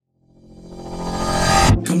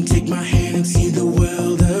Come take my hand and see the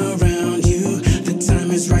world around you. The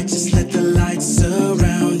time is right, just let the light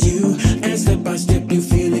surround you. And step by step you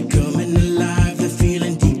feel it coming alive. The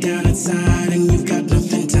feeling deep down inside, and you've got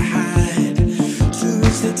nothing to hide. To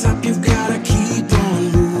reach the top you've gotta keep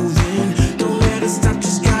on moving. Don't let it stop,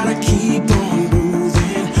 just gotta keep on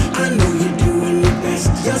moving. I know you're doing your best,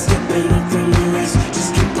 you're stepping up from the rest.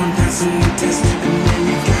 Just keep on passing the test, and then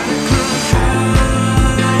you gotta climb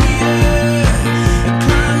higher.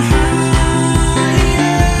 Climb higher.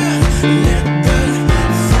 Let the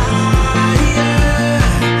fire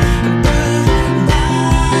burn brighter.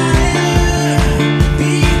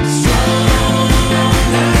 Be stronger, go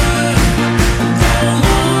longer. Climb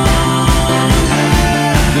higher,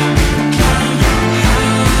 climb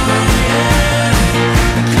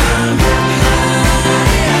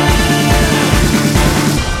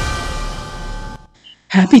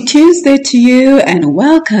Happy Tuesday to you and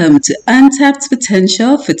welcome to Untapped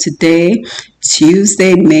Potential for today,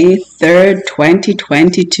 Tuesday, May 3rd,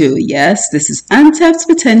 2022. Yes, this is Untapped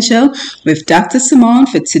Potential with Dr. Simone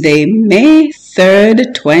for today, May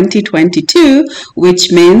 3rd, 2022,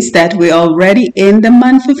 which means that we're already in the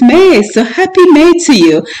month of May. So happy May to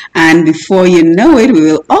you. And before you know it, we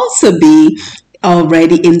will also be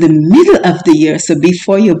already in the middle of the year. So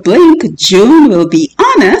before you blink, June will be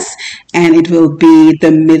on us and it will be the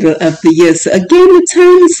middle of the year. So again, the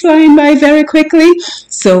time is flying by very quickly.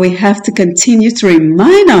 So we have to continue to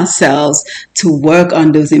remind ourselves to work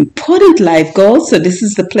on those important life goals. So this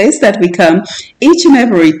is the place that we come each and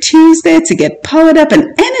every Tuesday to get powered up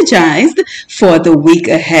and energized for the week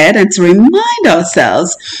ahead and to remind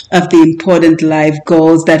ourselves of the important life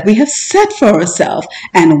goals that we have set for ourselves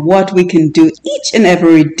and what we can do each and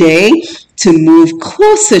every day to move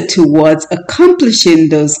closer towards accomplishing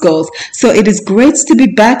those goals. So it is great to be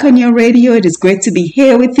back on your radio. It is great to be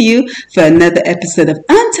here with you for another episode of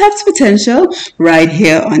Untapped Potential right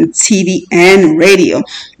here on TV and radio.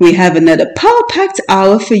 We have another power-packed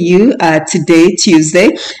hour for you today,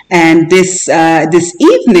 Tuesday. And this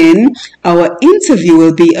evening, our interview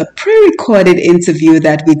will be a pre-recorded interview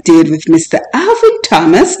that we did with Mr. Alvin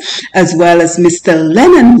Thomas as well as Mr.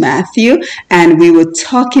 Lennon Matthew. And we were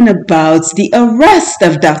talking about the arrest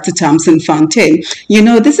of Dr. Thompson Fontaine. You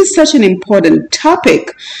know, this is such an important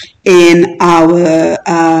topic in our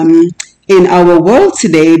world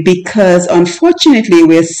today because unfortunately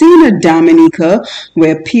we're seeing a Dominica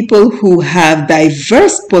where people who have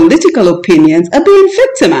diverse political opinions are being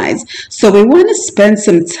victimized. So we want to spend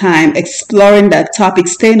some time exploring that topic,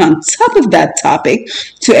 staying on top of that topic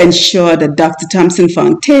to ensure that Dr. Thompson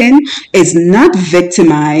Fontaine is not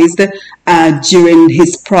victimized during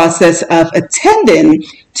his process of attending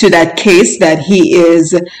to that case that he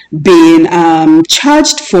is being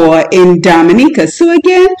charged for in Dominica. So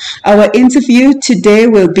again, our interview today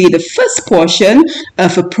will be the first portion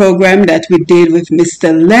of a program that we did with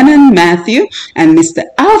Mr. Lennon Matthew and Mr.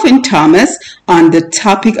 Alvin Thomas on the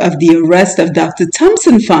topic of the arrest of Dr.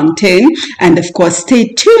 Thompson Fontaine. And of course, stay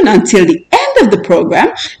tuned until the end of the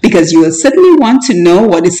program because you will certainly want to know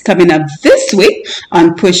what is coming up this week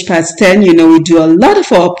on Push Past 10. You know, we do a lot of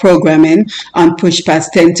our programming on Push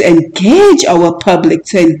Past 10 to engage our public,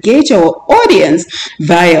 to engage our audience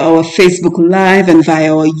via our Facebook Live and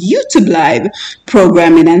via our YouTube Live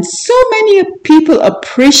programming. And so many people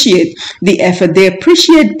appreciate the effort. They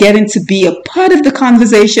appreciate getting to be a part of the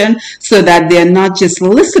conversation so that they're not just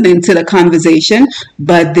listening to the conversation,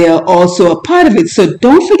 but they're also a part of it. So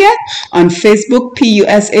don't forget on Facebook,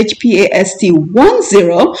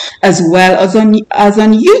 PUSHPAST10, as well as on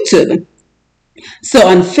YouTube. So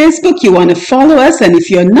on Facebook, you want to follow us. And if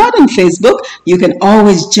you're not on Facebook, you can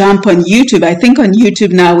always jump on YouTube. I think on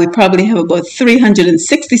YouTube now, we probably have about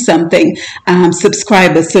 360 something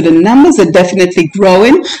subscribers. So the numbers are definitely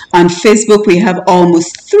growing. On Facebook, we have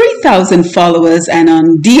almost 3,000 followers. And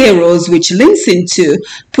on DA Rose, which links into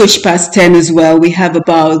Push Past 10 as well, we have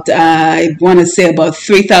about, I want to say about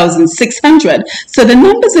 3,600. So the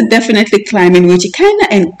numbers are definitely climbing, which kind of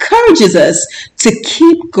encourages us to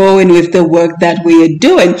keep going with the work that we are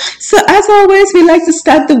doing. So as always, we like to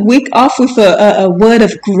start the week off with a word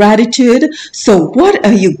of gratitude. So what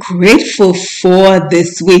are you grateful for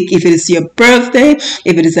this week? If it is your birthday,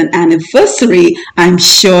 if it is an anniversary, I'm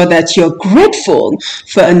sure that you're grateful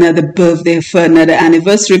for another birthday, for another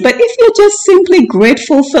anniversary. But if you're just simply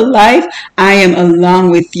grateful for life, I am along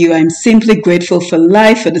with you. I'm simply grateful for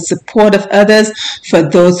life, for the support of others, for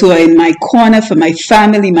those who are in my corner, for my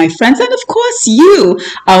family, my friends, and of course you,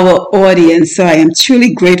 our audience. So I am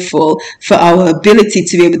truly grateful for our ability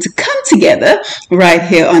to be able to come together right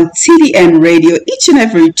here on TDN Radio each and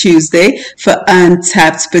every Tuesday for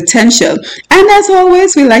Untapped Potential. And as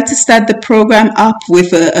always, we like to start the program up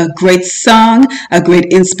with a great song, a great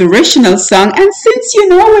inspirational song. And since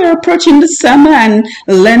we're approaching the summer and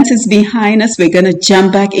Lent is behind us, we're going to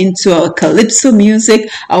jump back into our calypso music,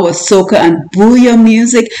 our soca and booyah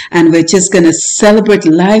music, and we're just going to celebrate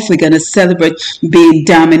life. We're going to celebrate being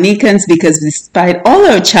Dominicans, because despite all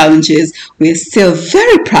our challenges, we're still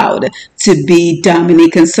very proud to be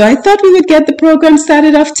Dominican. So I thought we would get the program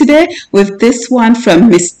started off today with this one from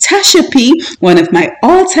Miss Tasha P, one of my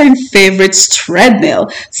all-time favorites,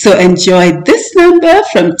 Treadmill. So enjoy this number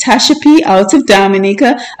from Tasha P out of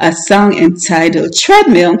Dominica, a song entitled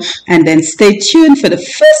Treadmill, and then stay tuned for the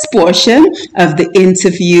first portion of the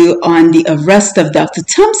interview on the arrest of Dr.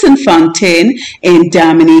 Thompson Fontaine in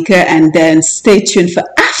Dominica, and then stay tuned for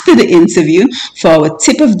after the interview for our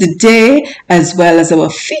tip of the day, as well as our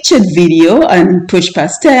featured video on Push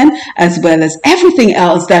Past 10, as well as everything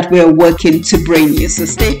else that we're working to bring you. So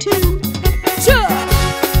stay tuned. Sure.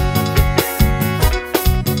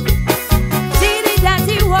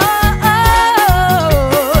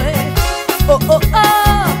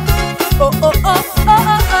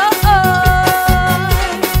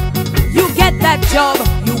 Job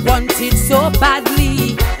you wanted so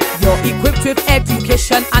badly, you're equipped with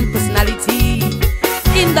education and personality.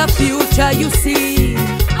 In the future you see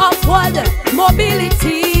upward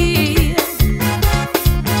mobility,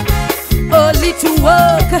 early to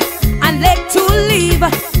work and late to leave,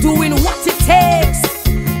 doing what it takes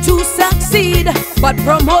to succeed. But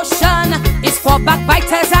promotion is for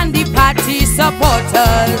backbiters and the party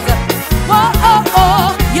supporters.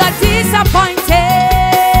 You're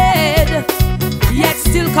disappointed, yet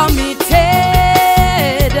still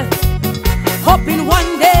committed, hoping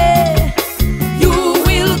one day you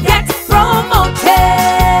will get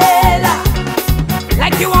promoted,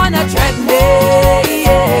 like you on a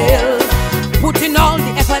treadmill, putting all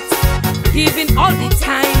the effort, giving all the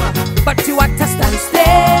time, but you at a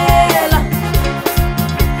standstill.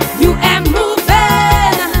 You ain't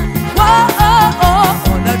moving,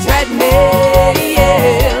 on a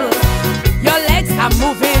treadmill. Your legs are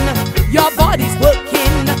moving, your body's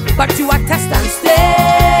working, but you are at a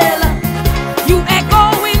standstill. You ain't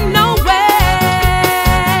going nowhere.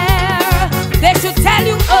 They should tell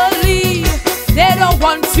you early, they don't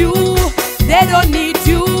want you, they don't need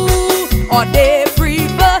you, or they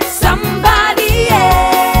prefer somebody else.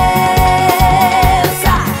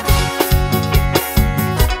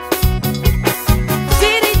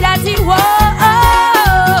 Diddy daddy, whoa,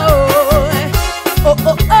 oh,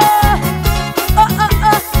 oh, oh.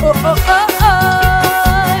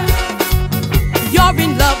 You're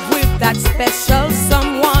in love with that special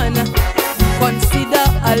someone, consider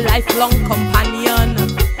a lifelong companion.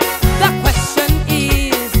 The question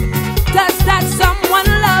is, does that someone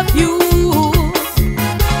love you?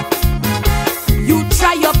 You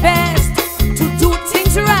try your best to do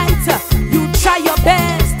things right, you try your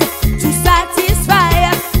best to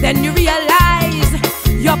satisfy, then you realize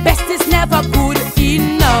your best is never good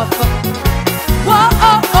enough.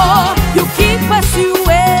 You keep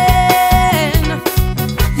pursuing,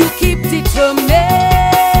 you keep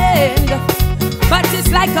determined, but it's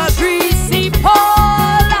like a greasy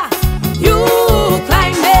pole you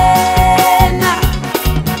climbing,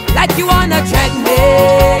 like you on a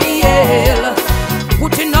treadmill,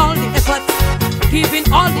 putting all the effort,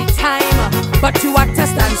 giving all the time, but you at a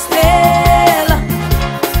standstill.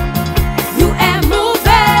 You ain't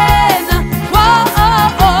moving,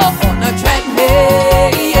 on a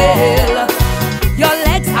treadmill. Your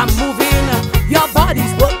legs are moving, your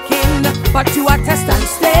body's working, but you are at a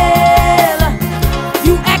standstill.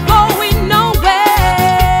 You ain't going nowhere.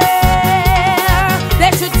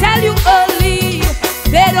 They should tell you early,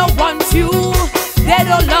 they don't want you, they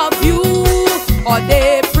don't love you, or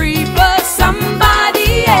they prefer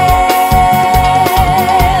somebody else.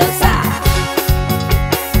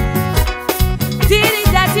 Diddy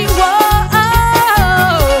daddy, whoa,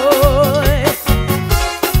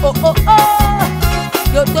 oh, oh, oh.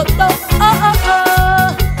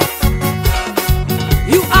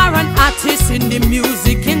 You are an artist in the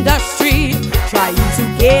music industry, trying to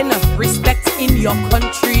gain respect in your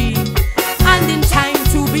country, and in time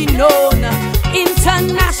to be known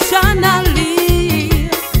internationally.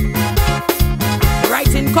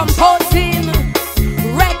 Writing, composing,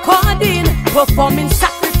 recording, performing,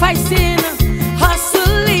 sacrificing,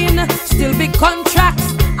 hustling, still big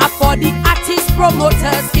contracts are for the artist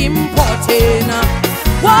promoters importing.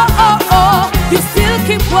 Whoa, you still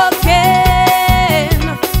keep working,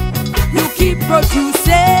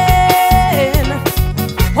 producing,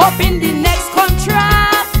 hoping the next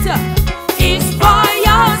contract is for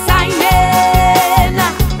your signing.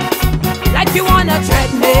 Like you on a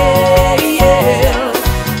treadmill,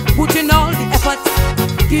 putting all the effort,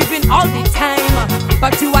 giving all the time,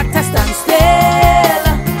 but you are test and still.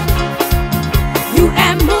 You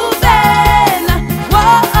ain't moving,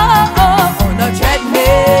 whoa, on a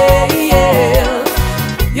treadmill.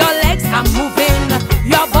 Your legs are moving,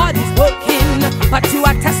 your body's working, but you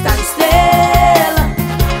are test and still.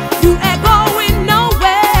 You ain't going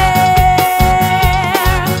nowhere.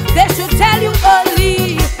 They should tell you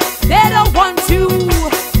early, they don't want you,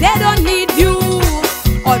 they don't need you,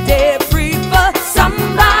 or they prefer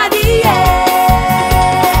somebody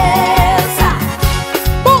else.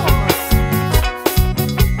 Boom.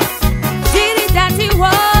 Diddy daddy, whoa.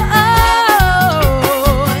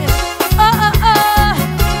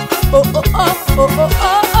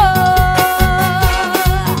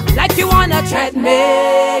 Like you on a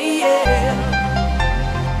treadmill.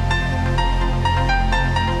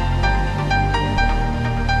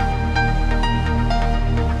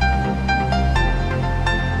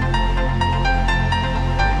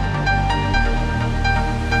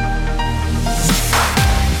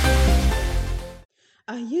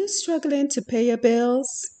 Are you struggling to pay your bills?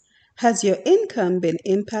 Has your income been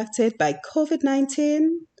impacted by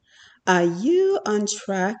COVID-19? Are you on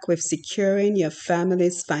track with securing your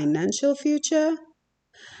family's financial future?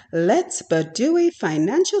 Let Badui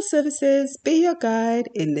Financial Services be your guide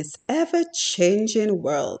in this ever-changing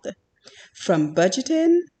world. From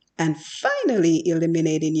budgeting and finally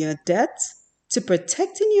eliminating your debt to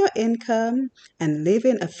protecting your income and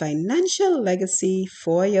leaving a financial legacy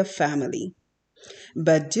for your family.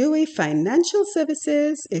 Badui Financial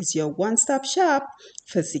Services is your one-stop shop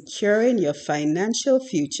for securing your financial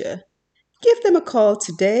future. Give them a call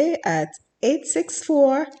today at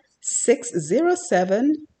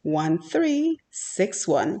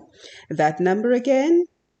 864-607-1361. That number again,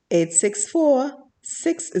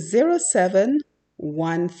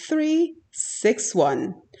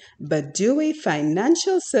 864-607-1361. Badui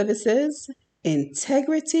Financial Services,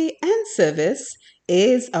 integrity and service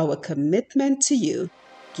is our commitment to you.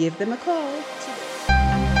 Give them a call today.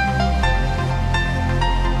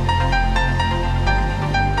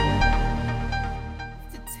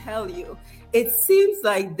 Tell you, it seems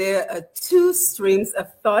like there are two streams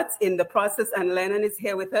of thoughts in the process, and Lennon is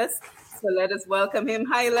here with us. So let us welcome him.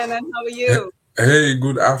 Hi, Lennon. How are you? Hey,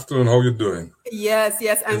 good afternoon. How you doing? Yes.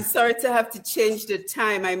 I'm sorry to have to change the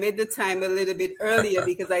time. I made the time a little bit earlier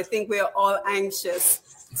because I think we're all anxious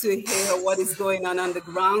to hear what is going on the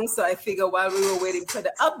ground. So I figure while we were waiting for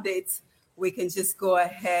the updates, we can just go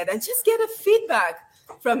ahead and just get a feedback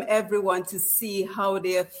from everyone to see how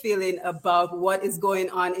they're feeling about what is going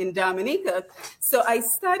on in Dominica. So I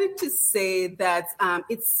started to say that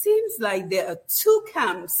it seems like there are two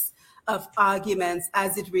camps of arguments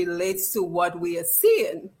as it relates to what we are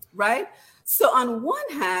seeing, right? So on one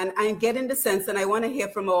hand, I'm getting the sense, and I want to hear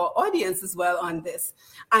from our audience as well on this,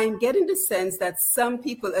 I'm getting the sense that some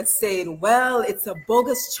people are saying, well, it's a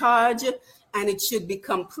bogus charge and it should be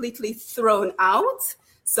completely thrown out.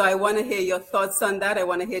 So I want to hear your thoughts on that. I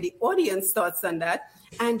want to hear the audience thoughts on that.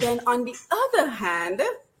 And then on the other hand,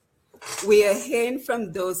 we are hearing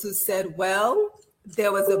from those who said, well,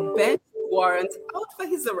 there was a bench warrant out for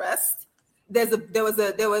his arrest. There was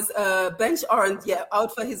a bench warrant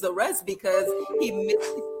out for his arrest because he missed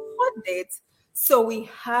his court date. So we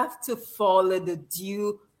have to follow the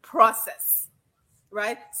due process,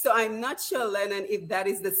 right? So I'm not sure, Lennon, if that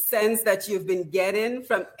is the sense that you've been getting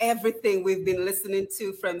from everything we've been listening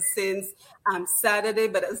to from since Saturday.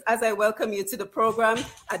 But as I welcome you to the program,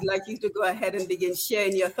 I'd like you to go ahead and begin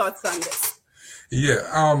sharing your thoughts on this.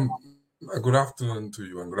 Yeah. Good afternoon to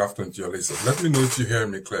you and good afternoon to your listeners. Let me know if you hear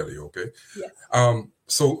me clearly, okay? Yes.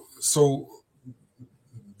 So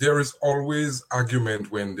there is always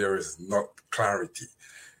argument when there is not clarity.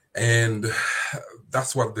 And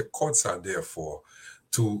that's what the courts are there for,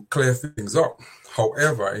 to clear things up.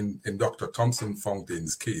 However, in Dr. Thompson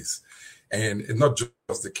Fountain's case, and not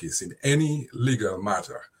just the case, in any legal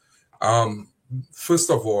matter,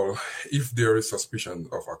 first of all, if there is suspicion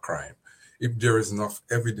of a crime, if there is enough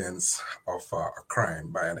evidence of a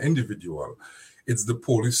crime by an individual, it's the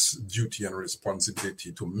police duty and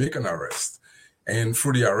responsibility to make an arrest. And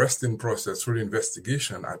through the arresting process, through the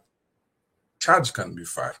investigation, a charge can be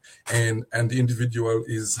filed. And the individual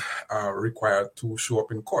is required to show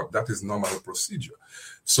up in court. That is normal procedure.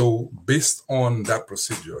 So based on that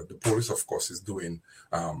procedure, the police, of course, is doing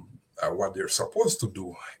what they're supposed to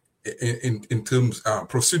do in terms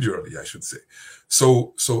procedurally, I should say.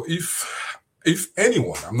 So if if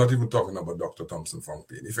anyone, I'm not even talking about Dr. Thompson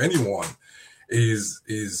Fontaine, if anyone is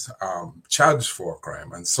charged for a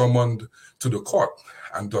crime and summoned to the court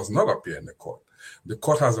and does not appear in the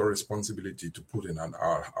court has a responsibility to put in an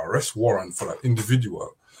arrest warrant for that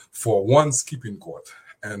individual for one, skipping court,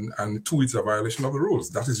 and two, it's a violation of the rules.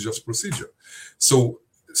 That is just procedure. So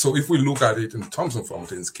if we look at it in Thompson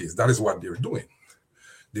Fontaine's case, that is what they're doing.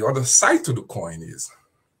 The other side to the coin is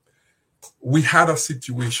we had a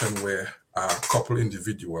situation where a couple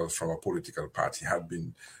individuals from a political party had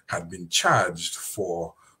been charged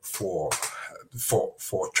for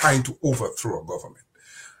trying to overthrow a government,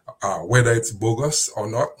 whether it's bogus or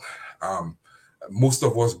not. Most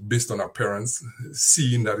of us, based on appearance,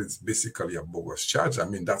 seeing that it's basically a bogus charge. I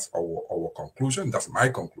mean, that's our conclusion. That's my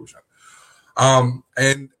conclusion. And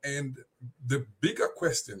the bigger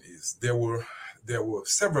question is there were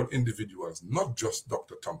several individuals, not just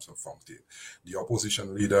Dr. Thompson Fontaine, the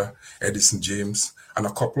opposition leader, Edison James, and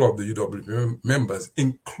a couple of the UWP members,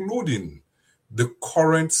 including the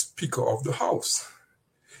current Speaker of the House.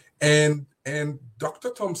 And Dr.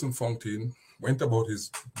 Thompson Fontaine went about his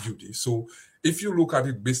duty. So if you look at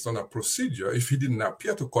it based on a procedure, if he didn't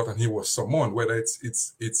appear to court and he was summoned, whether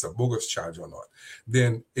it's a bogus charge or not,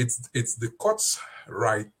 then it's the court's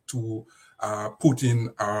right to put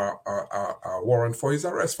in a warrant for his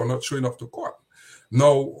arrest for not showing up to court.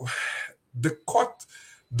 Now, the court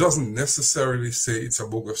doesn't necessarily say it's a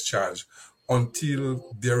bogus charge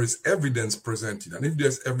until there is evidence presented. And if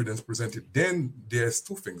there's evidence presented, then there's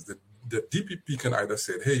two things. The DPP can either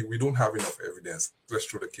say, hey, we don't have enough evidence, let's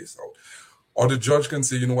throw the case out. Or the judge can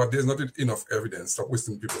say, you know what, there's not enough evidence, stop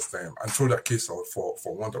wasting people's time, and throw that case out for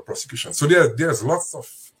want of prosecution. So there's lots of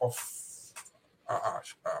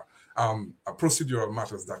procedural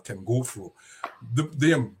matters that can go through.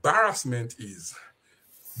 The embarrassment is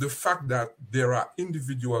the fact that there are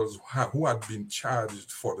individuals who had been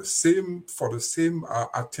charged for the same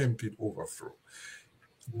attempted overthrow.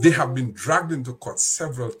 They have been dragged into court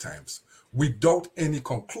several times without any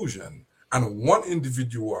conclusion. And one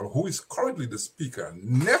individual who is currently the speaker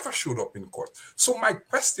never showed up in court. So my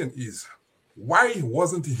question is, why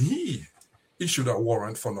wasn't he issued a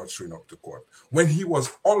warrant for not showing up to court when he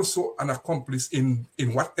was also an accomplice in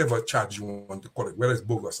whatever charge you want to call it, whether it's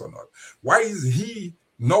bogus or not? Why is he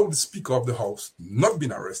now the Speaker of the House, not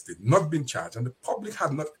been arrested, not been charged, and the public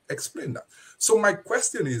had not explained that? So my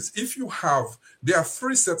question is, there are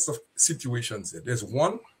three sets of situations here. There's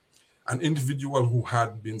one, an individual who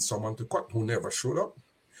had been summoned to court who never showed up.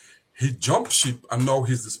 He jumped ship and now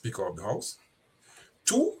he's the Speaker of the House.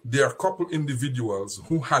 Two, there are a couple individuals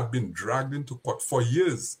who had been dragged into court for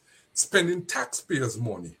years, spending taxpayers'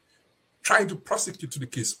 money, trying to prosecute the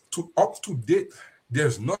case. Up to date,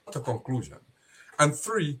 there's not a conclusion. And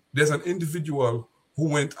three, there's an individual who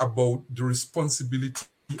went about the responsibility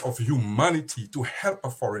of humanity to help a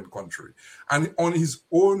foreign country, and on his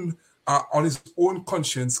own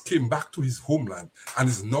conscience came back to his homeland and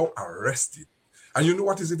is now arrested. And you know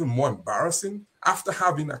what is even more embarrassing? After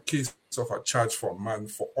having a case of a charge for a man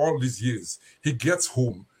for all these years, he gets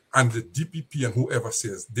home and the DPP and whoever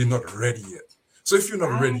says they're not ready yet. So if you're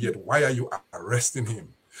not ready yet, why are you arresting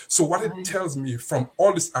him? So what it tells me from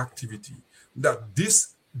all this activity, that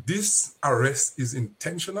this arrest is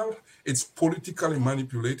intentional, it's politically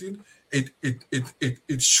manipulated,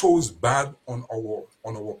 it shows bad on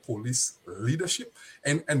our police leadership.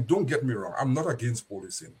 And don't get me wrong, I'm not against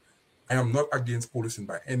policing. I am not against policing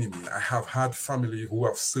by any means. I have had family who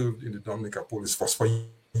have served in the Dominica Police Force for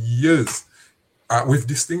years with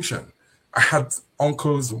distinction. I had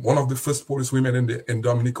uncles. One of the first police women in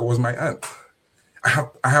Dominica was my aunt.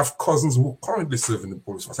 I have cousins who currently serve in the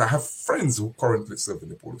police force. I have friends who currently serve in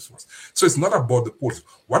the police force. So it's not about the police.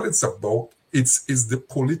 What it's about is the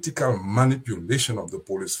political manipulation of the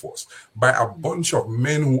police force by a bunch of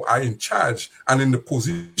men who are in charge and in the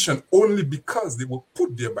position only because they were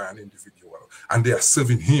put there by an individual and they are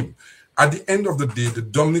serving him. At the end of the day, the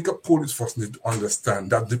Dominica Police Force need to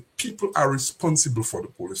understand that the people are responsible for the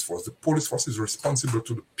police force. The police force is responsible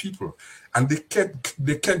to the people, and they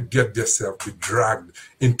can't get themselves be dragged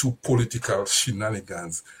into political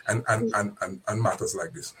shenanigans and matters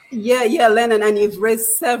like this. Yeah, Lennon, and you've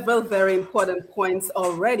raised several very important points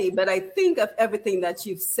already. But I think of everything that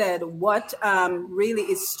you've said, what really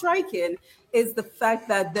is striking is the fact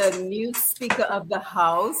that the new Speaker of the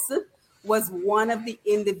House was one of the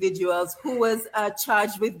individuals who was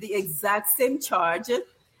charged with the exact same charge.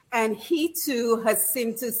 And he too has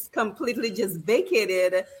seemed to completely just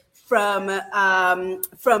vacated from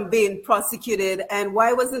being prosecuted. And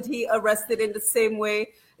why wasn't he arrested in the same way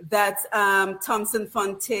that Thompson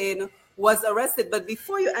Fontaine was arrested. But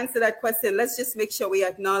before you answer that question, let's just make sure we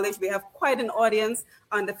acknowledge we have quite an audience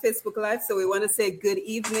on the Facebook Live. So we want to say good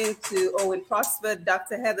evening to Owen Prosper.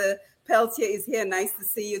 Dr. Heather Peltier is here. Nice to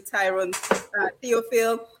see you. Tyrone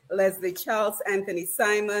Theophil, Leslie Charles, Anthony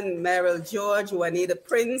Simon, Meryl George, Juanita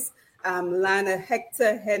Prince, Lana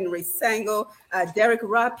Hector, Henry Sango, Derek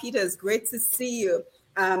Ra Peters, great to see you.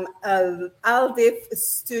 Aldif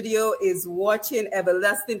Studio is watching,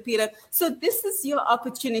 Everlasting Peter. So this is your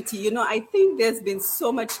opportunity. You know, I think there's been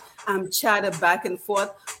so much chatter back and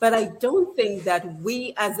forth, but I don't think that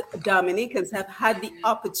we as Dominicans have had the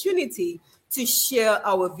opportunity to share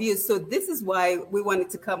our views. So this is why we wanted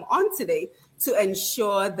to come on today, to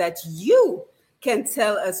ensure that you can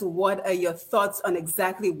tell us what are your thoughts on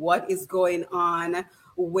exactly what is going on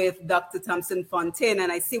with Dr. Thompson Fontaine.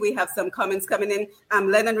 And I see we have some comments coming in.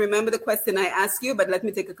 Lennon, remember the question I asked you, but let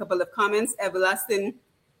me take a couple of comments. Everlasting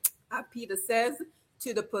Peter says,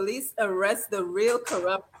 to the police, arrest the real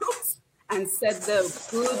corrupt crooks and set the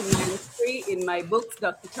good man free. In my books,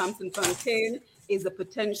 Dr. Thompson Fontaine is a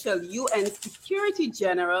potential UN Security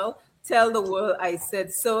General. Tell the world I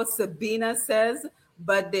said so. Sabina says,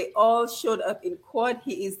 but they all showed up in court.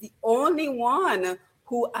 He is the only one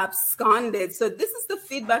who absconded. So this is the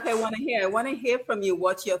feedback I want to hear. I want to hear from you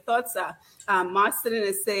what your thoughts are. Marston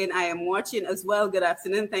is saying, I am watching as well. Good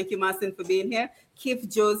afternoon. Thank you, Marston, for being here. Keith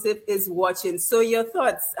Joseph is watching. So your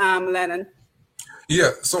thoughts, Lennon?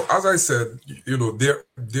 Yeah. So as I said, you know, there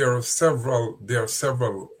are several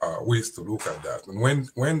ways to look at that. And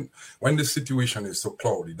when the situation is so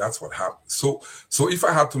cloudy, that's what happens. So if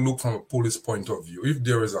I had to look from a police point of view, if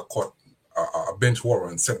there is a court, a bench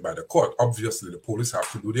warrant set by the court, obviously the police have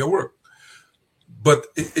to do their work. But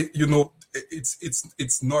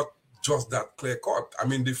it's not just that clear cut. I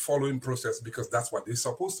mean, the following process, because that's what they're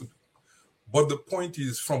supposed to do. But the point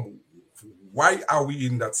is, from why are we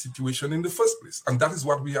in that situation in the first place? And that is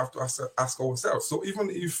what we have to ask ourselves. So even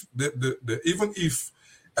if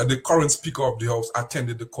the current Speaker of the House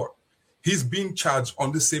attended the court, he's being charged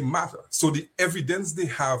on the same matter. So the evidence they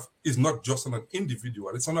have is not just on an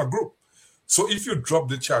individual; it's on a group. So if you drop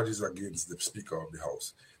the charges against the Speaker of the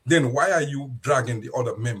House, then why are you dragging the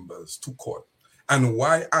other members to court? And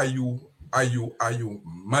why are you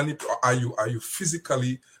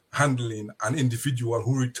physically handling an individual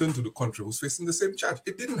who returned to the country who's facing the same charge?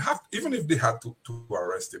 It didn't have, even if they had to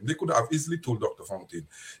arrest him, they could have easily told Dr. Fontaine,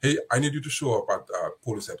 hey, I need you to show up at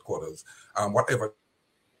police headquarters, whatever.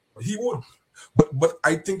 He would. But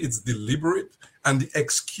I think it's deliberate, and the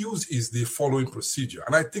excuse is the following procedure.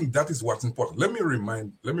 And I think that is what's important. Let me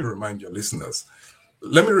remind your listeners.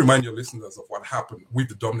 Let me remind your listeners of what happened with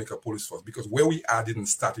the Dominica Police Force, because where we are didn't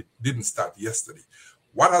start yesterday.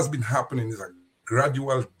 What has been happening is a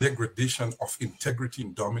gradual degradation of integrity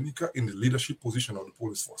in Dominica in the leadership position of the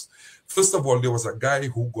police force. First of all, there was a guy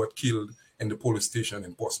who got killed in the police station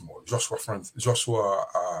in Portsmouth, Joshua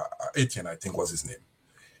Etienne, I think was his name.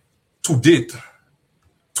 To date,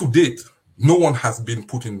 no one has been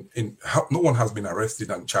no one has been arrested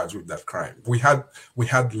and charged with that crime. We had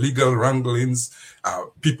legal wranglings.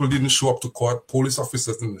 People didn't show up to court. Police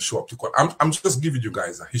officers didn't show up to court. I'm just giving you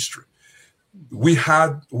guys a history. We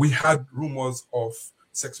had rumors of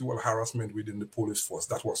sexual harassment within the police force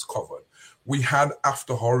that was covered. We had,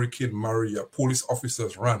 after Hurricane Maria, police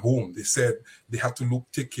officers ran home. They said they had to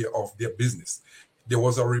take care of their business. There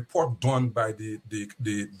was a report done by the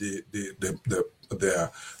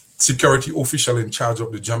security official in charge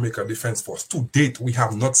of the Jamaica Defense Force. To date, we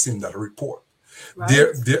have not seen that report.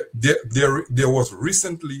 Right. There was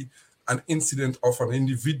recently an incident of an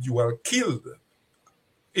individual killed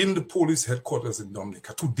in the police headquarters in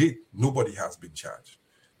Dominica. To date, nobody has been charged.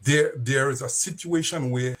 There is a situation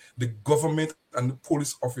where the government and the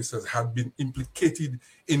police officers had been implicated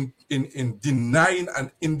in denying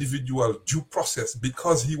an individual due process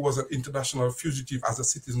because he was an international fugitive as a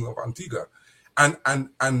citizen of Antigua, and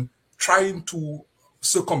trying to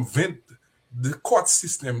circumvent the court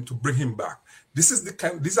system to bring him back. These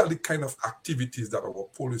are the kind of activities that our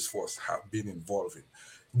police force have been involved in.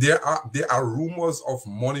 There are rumors of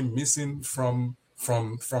money missing from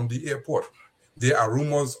the airport. There are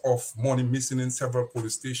rumors of money missing in several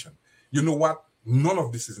police stations. You know what? None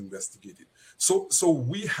of this is investigated. So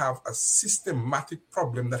we have a systematic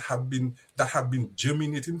problem that had been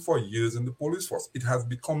germinating for years in the police force. It has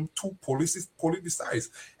become too politicized.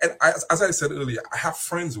 And as I said earlier, I have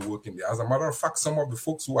friends who work in there. As a matter of fact, some of the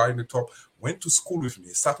folks who are in the top went to school with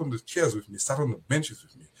me, sat on the chairs with me, sat on the benches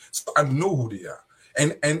with me. So I know who they are.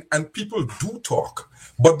 And people do talk.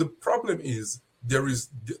 But the problem is, there is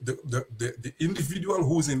the individual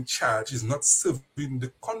who's in charge is not serving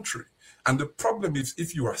the country. And the problem is,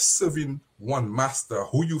 if you are serving one master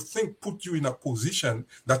who you think put you in a position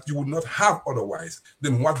that you would not have otherwise,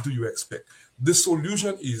 then what do you expect? The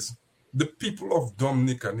solution is the people of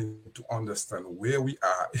Dominica need to understand where we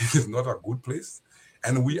are. It is not a good place.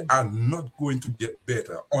 And we are not going to get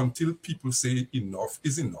better until people say enough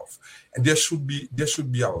is enough. And there should be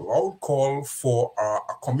a loud call for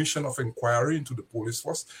a commission of inquiry into the police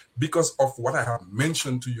force because of what I have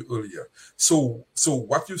mentioned to you earlier. So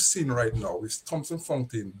what you've seen right now is Thompson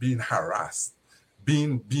Fontaine being harassed,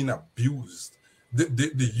 being abused.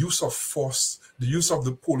 The use of force, the use of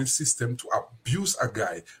the police system to abuse a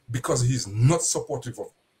guy because he's not supportive of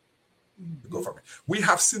the government. We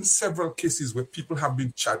have seen several cases where people have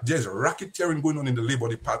been charged. There's racketeering going on in the Labor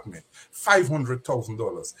Department,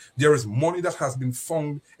 $500,000. There is money that has been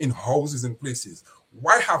found in houses and places.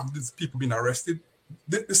 Why have these people been arrested?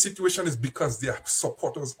 The situation is because they are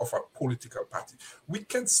supporters of a political party. We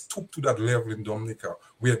can't stoop to that level in Dominica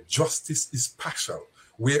where justice is partial,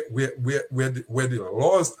 where the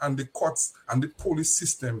laws and the courts and the police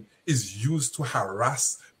system is used to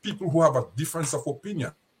harass people who have a difference of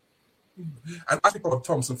opinion. And I think about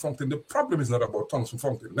Thompson Fontaine, the problem is not about Thompson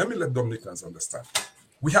Fontaine. Let me let Dominicans understand.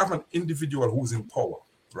 We have an individual who's in power,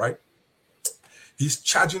 right? He's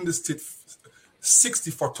charging the state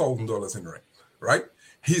 $64,000 in rent, right?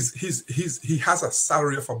 He has a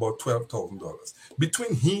salary of about $12,000.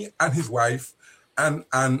 Between he and his wife and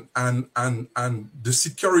the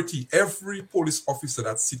security, every police officer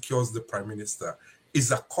that secures the prime minister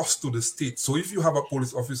is a cost to the state. So if you have a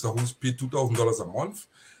police officer who's paid $2,000 a month,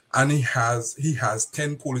 and he has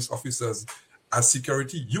 10 police officers as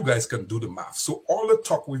security, you guys can do the math. So all the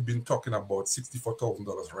talk we've been talking about,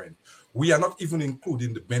 $64,000 rent, we are not even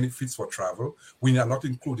including the benefits for travel. We are not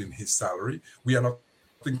including his salary. We are not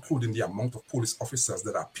including the amount of police officers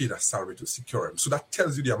that are paid a salary to secure him. So that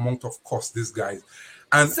tells you the amount of cost this guy,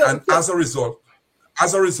 and as a result,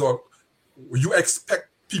 you expect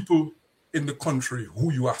people in the country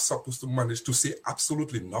who you are supposed to manage to say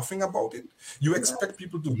absolutely nothing about it. You expect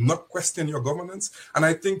people to not question your governance. And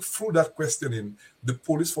I think through that questioning, the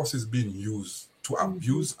police force is being used to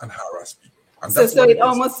abuse and harass people. And so it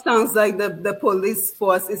almost sounds like the police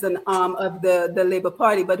force is an arm of the Labour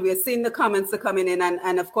Party, but we are seeing the comments are coming in.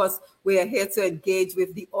 And of course, we are here to engage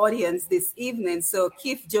with the audience this evening. So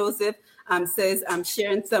Keith Joseph says, I'm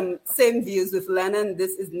sharing some same views with Lennon.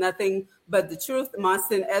 This is nothing but the truth.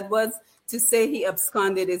 Marston Edwards, to say he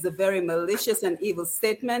absconded is a very malicious and evil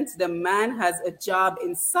statement. The man has a job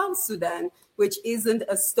in South Sudan, which isn't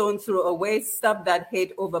a stone throw away. Stop that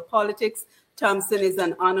hate over politics. Thompson is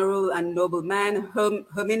an honorable and noble man.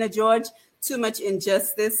 Hermina George, too much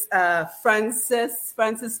injustice. Francis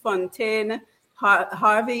Fontaine,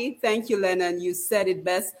 Harvey, thank you, Lennon. You said it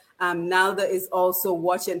best. Nalda is also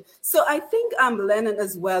watching. So I think Lennon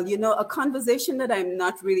as well, a conversation that I'm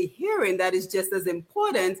not really hearing that is just as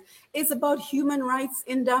important is about human rights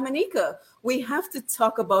in Dominica. We have to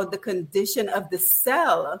talk about the condition of the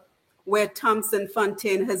cell where Thompson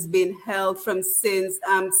Fontaine has been held from since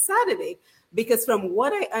Saturday. Because from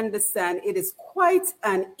what I understand, it is quite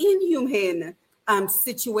an inhumane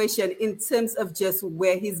situation in terms of just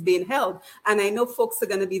where he's being held. And I know folks are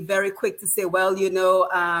going to be very quick to say, well,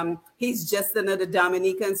 he's just another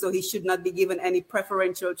Dominican, so he should not be given any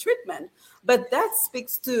preferential treatment. But that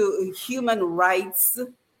speaks to human rights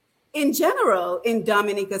in general in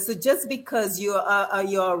Dominica. So just because you're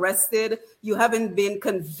arrested, you haven't been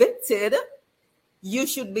convicted, you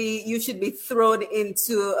should be thrown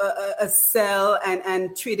into a cell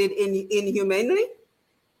and treated inhumanely.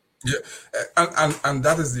 Yeah, and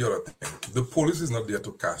that is the other thing. The police is not there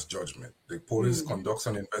to cast judgment. The police conducts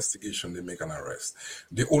an investigation, they make an arrest.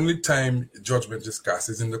 The only time judgment is cast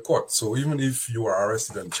is in the court. So even if you are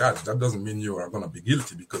arrested and charged, that doesn't mean you are going to be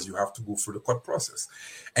guilty because you have to go through the court process.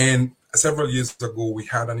 And several years ago, we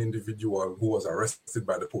had an individual who was arrested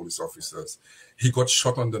by the police officers. He got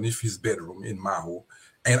shot underneath his bedroom in Maho.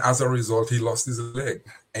 And as a result, he lost his leg.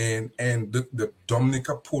 And the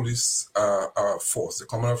Dominica Police Force, the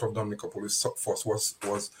Commonwealth of Dominica Police Force,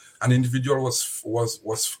 was an individual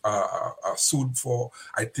was sued for,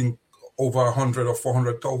 I think, over $100,000 or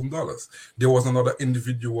 $400,000. There was another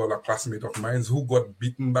individual, a classmate of mine, who got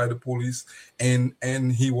beaten by the police, and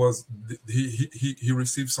he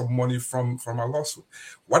received some money from a lawsuit.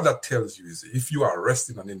 What that tells you is, if you are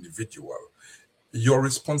arresting an individual, your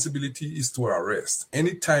responsibility is to arrest.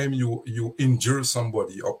 Anytime you injure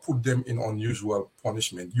somebody or put them in unusual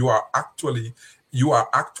punishment, you are actually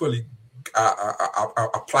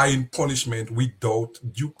applying punishment without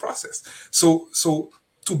due process. So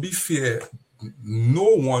to be fair, no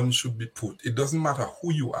one should be put. It doesn't matter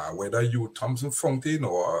who you are, whether you're Thompson Fontaine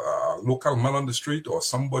or a local man on the street or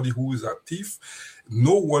somebody who is a thief.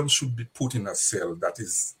 No one should be put in a cell that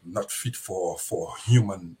is not fit for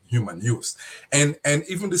human use. And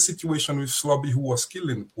even the situation with Slobby, who was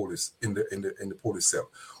killed in the police in the police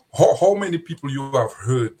cell. How many people you have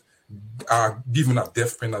heard are given a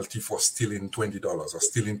death penalty for stealing $20 or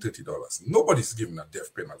stealing $30? Nobody's given a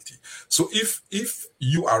death penalty. So if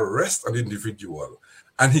you arrest an individual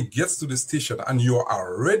and he gets to the station and you're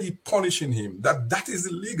already punishing him, that is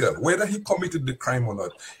illegal, whether he committed the crime or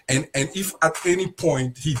not. And if at any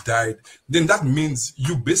point he died, then that means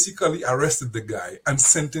you basically arrested the guy and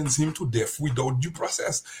sentenced him to death without due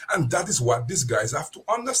process. And that is what these guys have to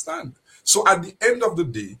understand. So at the end of the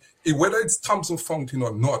day, whether it's Thompson Fontaine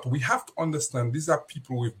or not, we have to understand these are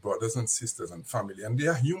people with brothers and sisters and family, and they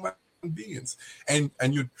are human beings, and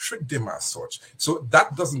you treat them as such. So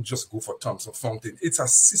that doesn't just go for Thompson Fontaine. It's a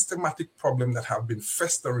systematic problem that have been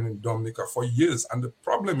festering in Dominica for years. And the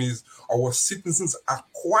problem is our citizens are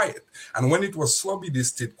quiet. And when it was Slobby, they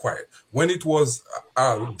stayed quiet. When it was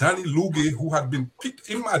Danny Luge, who had been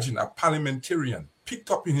picked, imagine a parliamentarian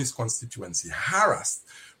picked up in his constituency, harassed,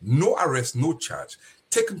 no arrest, no charge,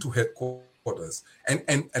 taken to headquarters,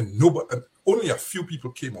 and nobody, only a few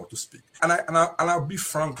people came out to speak. And I'll be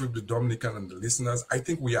frank with the Dominican and the listeners. I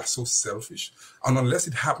think we are so selfish, and unless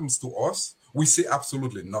it happens to us, we say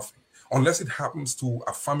absolutely nothing. Unless it happens to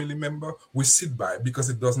a family member, we sit by because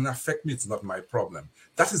it doesn't affect me. It's not my problem.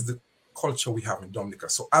 That is the culture we have in Dominica.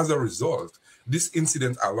 So as a result, this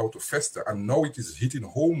incident allowed to fester, and now it is hitting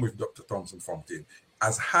home with Dr. Thompson Fontaine,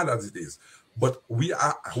 as hard as it is. But we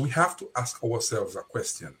have to ask ourselves a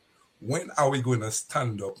question. When are we going to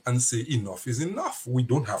stand up and say enough is enough? We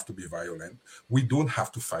don't have to be violent. We don't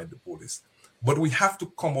have to fight the police. But we have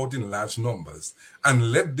to come out in large numbers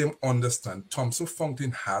and let them understand Thompson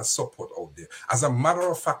Fontaine has support out there. As a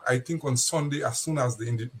matter of fact, I think on Sunday, as soon as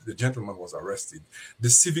the gentleman was arrested, the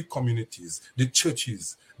civic communities, the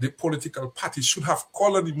churches, the political parties should have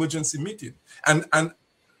called an emergency meeting.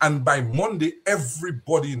 And by Monday,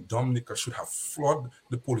 everybody in Dominica should have flooded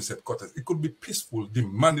the police headquarters. It could be peaceful,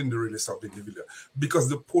 demanding the release of the individual. Because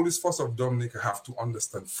the police force of Dominica have to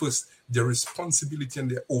understand, first, their responsibility and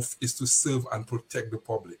their oath is to serve and protect the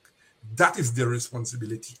public. That is their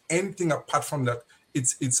responsibility. Anything apart from that,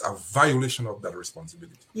 it's a violation of that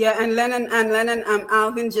responsibility. Yeah, and Lennon,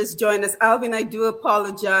 Alvin just joined us. Alvin, I do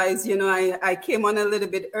apologize. You know, I came on a little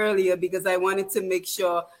bit earlier because I wanted to make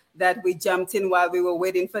sure that we jumped in while we were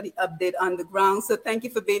waiting for the update on the ground. So thank you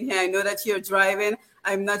for being here. I know that you're driving.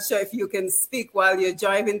 I'm not sure if you can speak while you're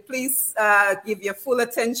driving. Please give your full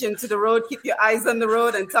attention to the road. Keep your eyes on the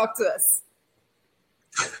road and talk to us.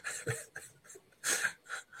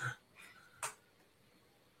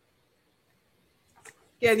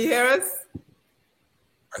 Can you hear us?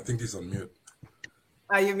 I think he's on mute.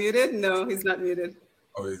 Are you muted? No, he's not muted.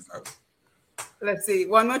 Oh, he's not. Let's see.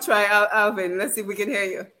 One more try, Alvin. Let's see if we can hear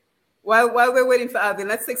you. While we're waiting for Alvin,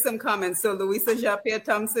 let's take some comments. So Louisa Jean-Pierre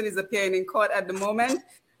Thompson is appearing in court at the moment.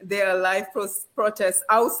 There are live protests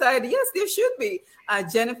outside. Yes, there should be.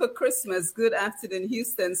 Jennifer Christmas, good afternoon,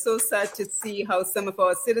 Houston. So sad to see how some of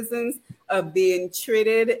our citizens are being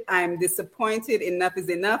treated. I'm disappointed. Enough is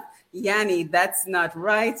enough. Yanni, that's not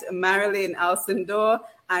right. Marilyn Alcindor,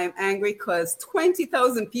 I'm angry because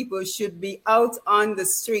 20,000 people should be out on the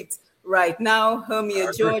streets right now.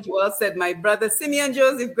 Hermia George, well said, my brother. Simeon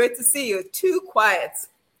Joseph, great to see you. Too quiet.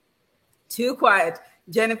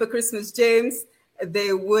 Jennifer Christmas James,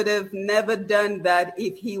 they would have never done that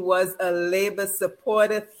if he was a Labor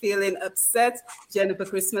supporter feeling upset. Jennifer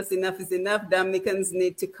Christmas, enough is enough. Dominicans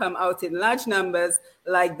need to come out in large numbers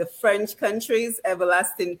like the French countries.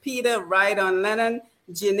 Everlasting Peter, right on Lennon.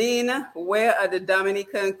 Janine, where are the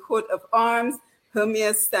Dominican coat of arms?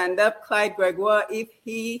 Hermia, stand up. Clyde Gregoire, if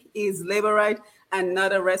he is Laborite and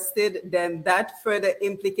not arrested, then that further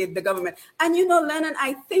implicates the government. And you know, Lennon,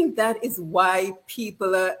 I think that is why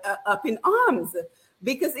people are up in arms,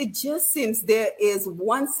 because it just seems there is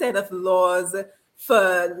one set of laws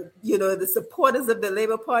for, you know, the supporters of the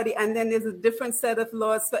Labor Party, and then there's a different set of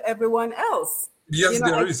laws for everyone else. Yes, you know,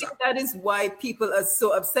 there I is. think that is why people are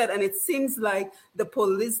so upset. And it seems like the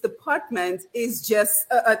police department is just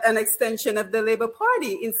an extension of the Labor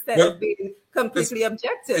Party instead of being completely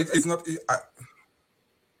objective.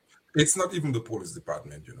 It's not even the police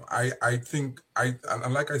department, you know. I think,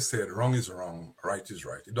 and like I said, wrong is wrong, right is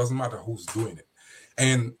right. It doesn't matter who's doing it.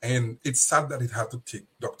 And it's sad that it had to take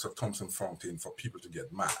Dr. Thompson Fontaine for people to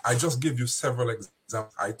get mad. I just gave you several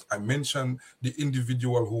examples. I mentioned the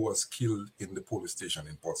individual who was killed in the police station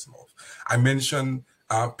in Portsmouth. I mentioned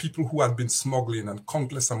people who had been smuggling, and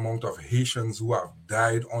countless amount of Haitians who have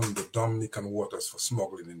died on the Dominican waters for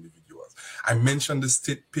smuggling individuals. I mentioned the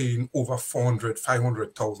state paying over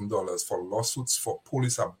 $500,000 for lawsuits for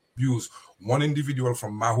police abuse. One individual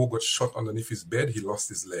from Maho got shot underneath his bed. He lost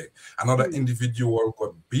his leg. Another individual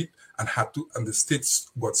got beat and the states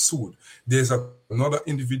got sued. There's another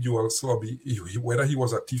individual, Slobby, whether he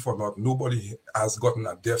was a thief or not, nobody has gotten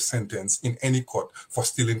a death sentence in any court for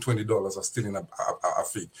stealing $20 or stealing a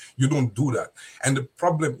fig. You don't do that. And the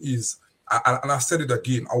problem is, and I said it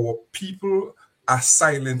again, our people are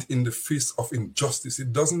silent in the face of injustice.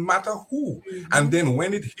 It doesn't matter who. And then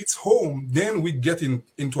when it hits home, then we get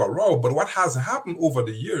into a row. But what has happened over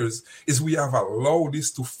the years is we have allowed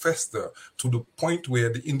this to fester to the point where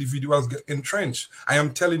the individuals get entrenched. I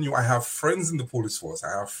am telling you, I have friends in the police force.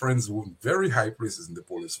 I have friends who are in very high places in the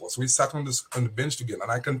police force. We sat on the bench together,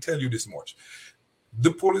 and I can tell you this much.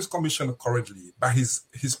 The police commissioner currently, by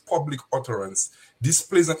his public utterance,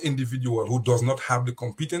 displays an individual who does not have the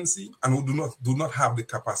competency and who do not have the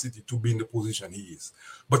capacity to be in the position he is.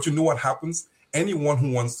 But you know what happens? Anyone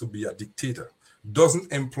who wants to be a dictator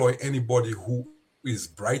doesn't employ anybody who is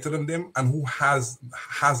brighter than them and who has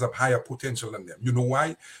a higher potential than them. You know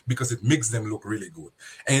why? Because it makes them look really good.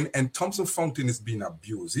 And Thompson Fontaine is being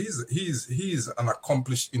abused. He's an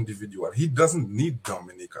accomplished individual. He doesn't need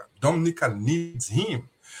Dominica. Dominica needs him.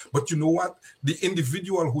 But you know what? The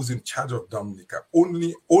individual who's in charge of Dominica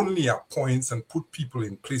only appoints and put people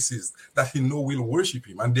in places that he know will worship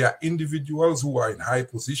him. And there are individuals who are in high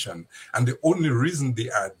position, and the only reason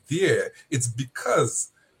they are there is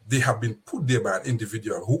because they have been put there by an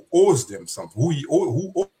individual who owes them something,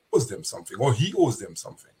 who owes them something, or he owes them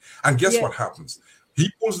something. And guess what happens? He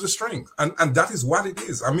pulls the strings, and that is what it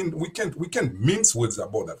is. I mean, we can't mince words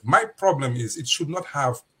about that. My problem is it should not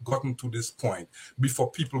have gotten to this point before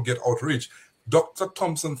people get outraged. Dr.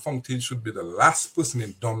 Thompson Fontaine should be the last person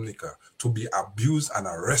in Dominica to be abused and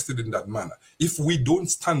arrested in that manner. If we don't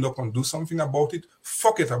stand up and do something about it,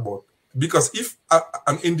 forget about it. Because if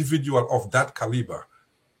an individual of that caliber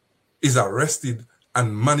is arrested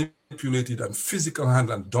and manipulated and physical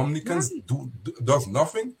handled, and Dominicans does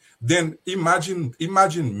nothing, then imagine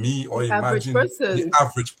me or imagine the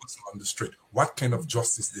average person on the street. What kind of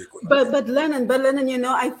justice they're going to get. But Lennon, you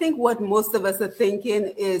know, I think what most of us are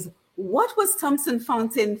thinking is, what was Thompson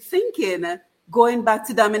Fontaine thinking going back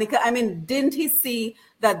to Dominica? I mean, didn't he see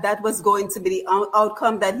that was going to be the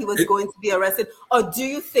outcome, that he was going to be arrested? Or do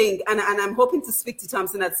you think, and I'm hoping to speak to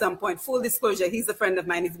Thompson at some point, full disclosure, he's a friend of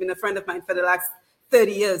mine. He's been a friend of mine for the last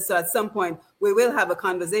 30 years. So at some point, we will have a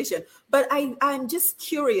conversation. But I'm just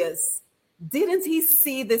curious, didn't he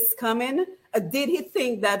see this coming? Did he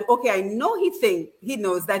think that, okay, I know he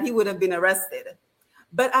knows that he would have been arrested,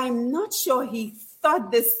 but I'm not sure he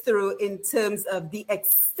thought this through in terms of the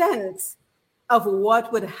extent of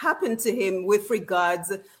what would happen to him with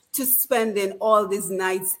regards to spending all these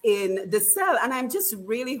nights in the cell. And I'm just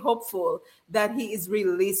really hopeful that he is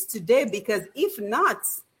released today, because if not,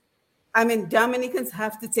 I mean, Dominicans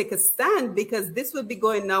have to take a stand, because this will be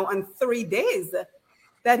going now on 3 days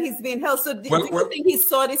that he's being held. So do you think he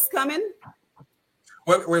saw this coming?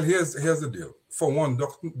 Well, here's the deal. For one,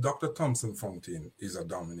 Dr. Thompson Fontaine is a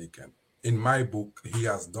Dominican. In my book, he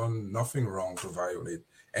has done nothing wrong to violate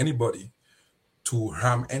anybody, to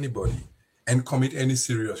harm anybody, and commit any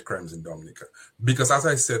serious crimes in Dominica. Because as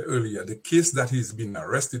I said earlier, the case that he's been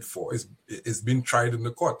arrested for is being tried in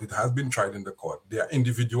the court. It has been tried in the court. There are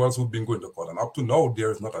individuals who've been going to court, and up to now,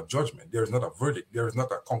 there is not a judgment. There is not a verdict. There is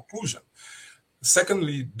not a conclusion.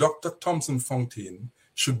 Secondly, Dr. Thompson Fontaine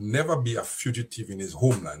should never be a fugitive in his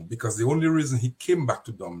homeland, because the only reason he came back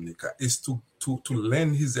to Dominica is to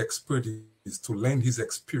lend his expertise, to lend his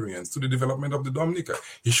experience to the development of the Dominica.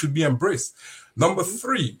 He should be embraced. Number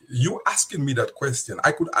three, you asking me that question,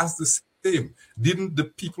 I could ask the same. Didn't the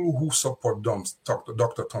people who support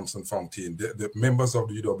Dr. Thompson Fontaine, the members of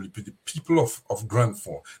the UWP, the people of Grand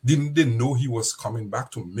Fond, didn't they know he was coming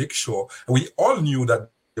back to make sure? We all knew that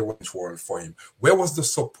there was warrant for him. Where was the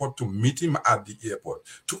support to meet him at the airport,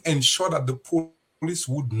 to ensure that the police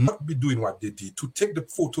would not be doing what they did to take the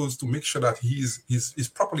photos to make sure that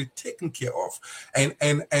he's properly taken care of and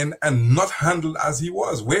not handled as he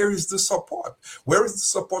was. Where is the support? Where is the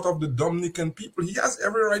support of the Dominican people? He has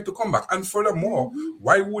every right to come back. And furthermore,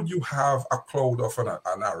 why would you have a cloud of an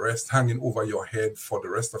arrest hanging over your head for the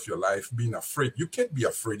rest of your life, being afraid? You can't be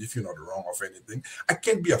afraid if you're not wrong of anything. I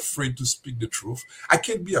can't be afraid to speak the truth. I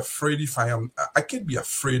can't be afraid I can't be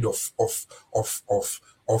afraid of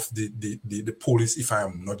the police if I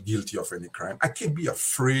am not guilty of any crime. I can't be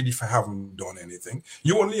afraid if I haven't done anything.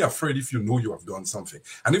 You're only afraid if you know you have done something.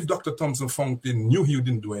 And if Dr. Thompson Fontaine knew he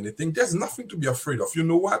didn't do anything, there's nothing to be afraid of. You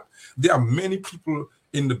know what? There are many people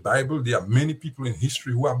in the Bible, there are many people in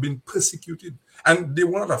history who have been persecuted and they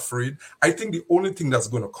were not afraid. I think the only thing that's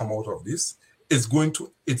going to come out of this is going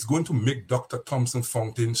to make Dr. Thompson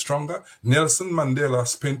Fontaine stronger. Nelson Mandela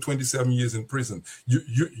spent 27 years in prison.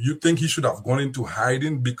 You think he should have gone into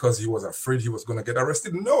hiding because he was afraid he was going to get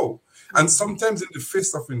arrested? No. And sometimes in the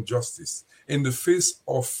face of injustice, in the face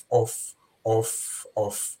of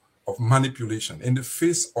manipulation, in the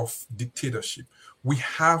face of dictatorship, we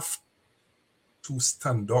have to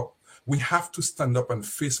stand up. We have to stand up and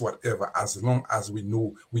face whatever as long as we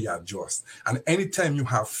know we are just. And anytime you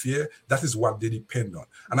have fear, that is what they depend on.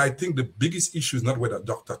 And I think the biggest issue is not whether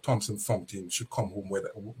Dr. Thompson Fontaine should come home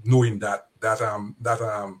knowing that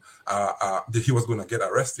he was going to get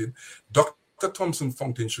arrested. Dr. Thompson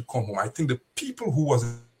Fontaine should come home. I think the people who was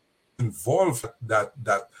involved that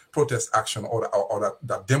protest action or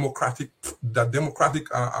that democratic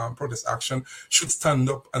protest action should stand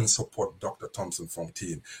up and support Dr. Thompson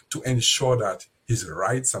Fontaine to ensure that his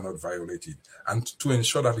rights are not violated and to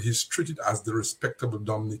ensure that he's treated as the respectable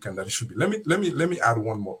Dominican that he should be. Let me add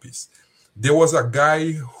one more piece. There was a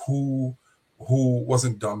guy who was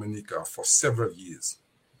in Dominica for several years,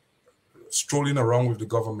 strolling around with the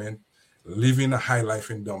government, living a high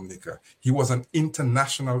life in Dominica. He was an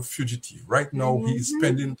international fugitive. Right now, he is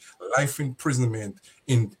spending life imprisonment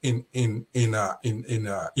in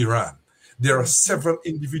Iran. There are several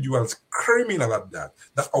individuals criminal at that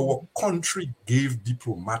our country gave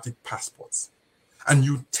diplomatic passports. And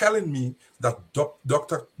you telling me that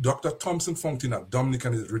Dr. Thompson Fontaine at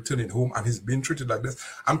Dominican is returning home and he's being treated like this?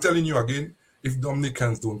 I'm telling you again, if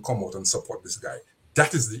Dominicans don't come out and support this guy,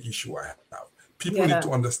 that is the issue I have. People need to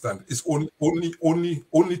understand it's only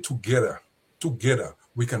together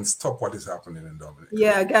we can stop what is happening in Dominica.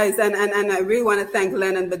 Yeah, guys, and I really want to thank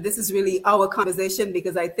Lennon, but this is really our conversation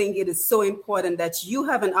because I think it is so important that you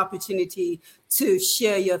have an opportunity to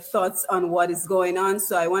share your thoughts on what is going on.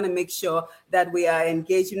 So I want to make sure that we are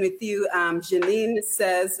engaging with you. Janine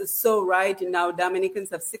says, so right now Dominicans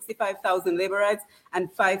have 65,000 labor rights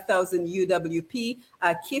and 5,000 UWP.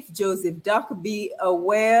 Keith Joseph, Doc, be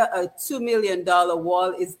aware a $2 million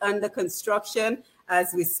wall is under construction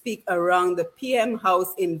as we speak around the PM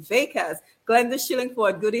House in Vegas. Glenda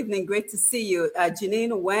Shillingford, good evening. Great to see you.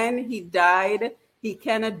 Janine, when he died, he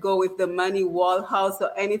cannot go with the money, wall, house,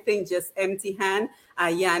 or anything, just empty hand.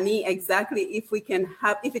 Yanni, exactly. If it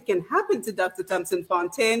can happen to Dr. Thompson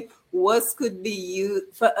Fontaine, what could be you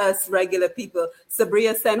for us regular people?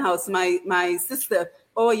 Sabria Senhouse, my sister.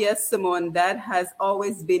 Oh yes, Simone, that has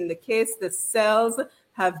always been the case. The cells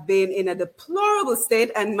have been in a deplorable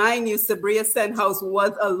state. And mind you, Sabria Senhouse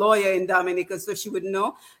was a lawyer in Dominica, so she would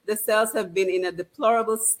know the cells have been in a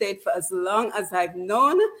deplorable state for as long as I've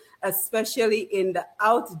known, especially in the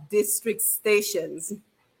out district stations.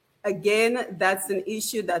 Again, that's an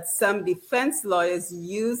issue that some defense lawyers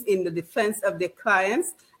use in the defense of their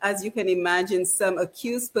clients. As you can imagine, some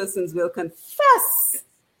accused persons will confess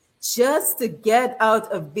just to get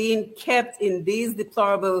out of being kept in these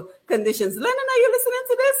deplorable conditions. Lennon, are you listening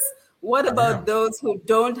to this? What about those who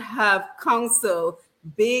don't have counsel?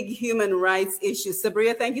 Big human rights issues.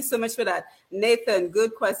 Sabria, thank you so much for that. Nathan,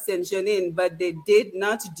 good question. Janine, but they did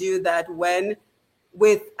not do that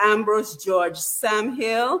with Ambrose George. Sam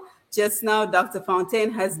Hill, just now, Dr.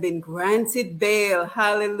 Fontaine has been granted bail.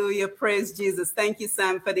 Hallelujah. Praise Jesus. Thank you,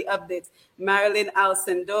 Sam, for the update. Marilyn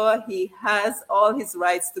Alcindor, he has all his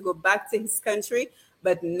rights to go back to his country,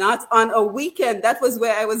 but not on a weekend. That was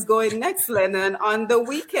where I was going next, Lennon. On the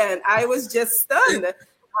weekend, I was just stunned.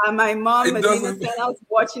 My mom, Medina, said I was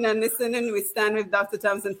watching and listening. We stand with Dr.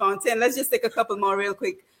 Thompson Fontaine. Let's just take a couple more real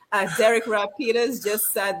quick. Derek Rapp Peters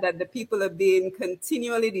just said that the people are being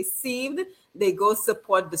continually deceived. They go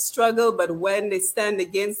support the struggle, but when they stand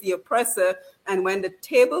against the oppressor and when the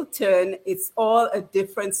table turn, it's all a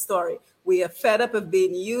different story. We are fed up of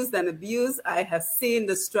being used and abused. I have seen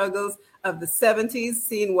the struggles of the 70s,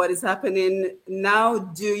 seen what is happening now.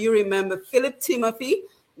 Do you remember Philip Timothy?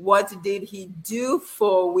 What did he do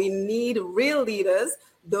for? We need real leaders,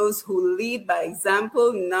 those who lead by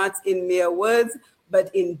example, not in mere words, but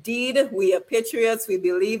indeed, we are patriots, we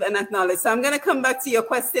believe and acknowledge. So I'm going to come back to your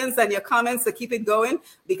questions and your comments, so keep it going,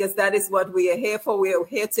 because that is what we are here for. We are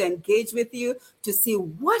here to engage with you, to see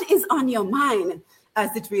what is on your mind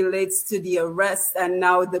as it relates to the arrest and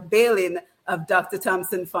now the bailing of Dr.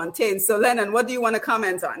 Thompson Fontaine. So Lennon, what do you want to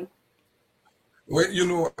comment on? Well,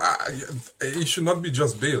 it should not be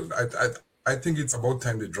just bailed. I think it's about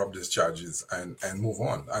time they drop these charges and move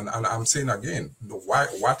on. And I'm saying again,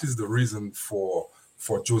 what is the reason for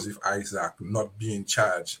Joseph Isaac not being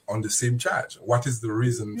charged on the same charge? What is the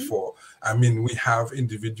reason for, we have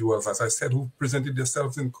individuals, as I said, who presented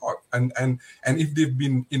themselves in court. And if they've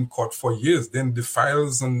been in court for years, then the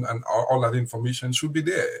files and all that information should be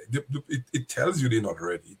there. It tells you they're not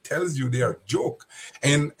ready. It tells you they are a joke.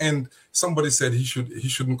 And somebody said he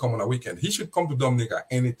shouldn't come on a weekend. He should come to Dominica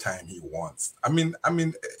anytime he wants.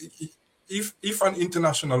 If an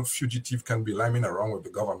international fugitive can be liming around with the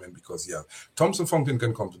government because Thompson Fontaine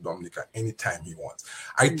can come to Dominica anytime he wants.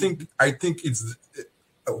 I think it's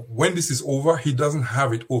when this is over, he doesn't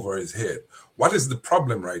have it over his head. What is the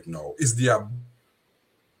problem right now is the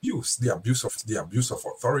abuse of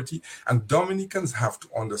authority, and Dominicans have to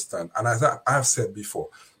understand. And as I've said before,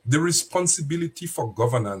 the responsibility for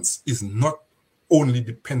governance is not only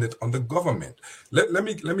dependent on the government. Let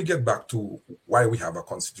me get back to why we have a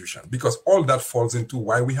constitution, because all that falls into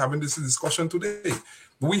why we're having this discussion today.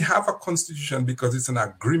 We have a constitution because it's an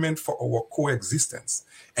agreement for our coexistence.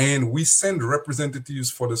 And we send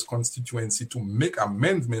representatives for this constituency to make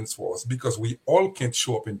amendments for us because we all can't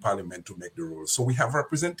show up in parliament to make the rules. So we have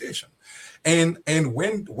representation. And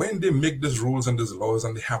when they make these rules and these laws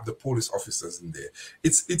and they have the police officers in there,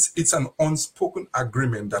 it's an unspoken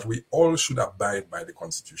agreement that we all should abide by the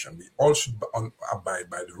constitution. We all should abide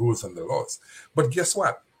by the rules and the laws. But guess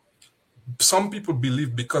what? Some people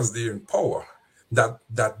believe because they're in power that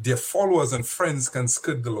their followers and friends can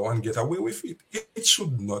skirt the law and get away with it. It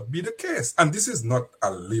should not be the case. And this is not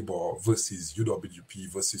a Labour versus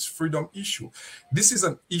UWP versus freedom issue. This is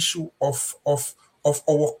an issue of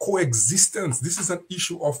our coexistence. This is an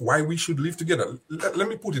issue of why we should live together. Let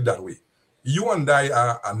me put it that way. You and I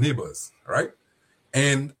are neighbors, right?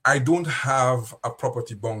 And I don't have a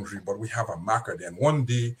property boundary, but we have a marker there. And one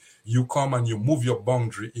day you come and you move your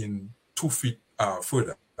boundary in 2 feet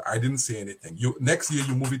further. I didn't say anything. Next year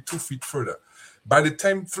you move it 2 feet further. By the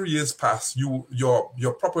time 3 years pass,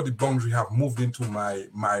 your property boundary have moved into my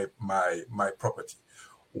property.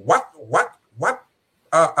 What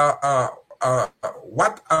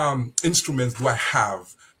instruments do I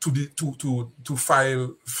have to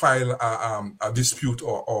file a dispute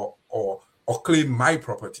or claim my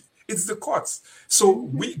property? It's the courts. So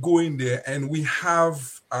we go in there and we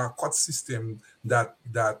have a court system that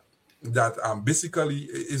basically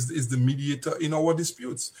is the mediator in our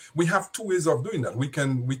disputes. We have two ways of doing that. We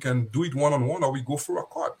can do it one-on-one, or we go through a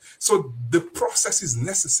court. So the process is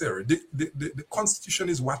necessary. The Constitution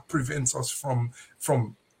is what prevents us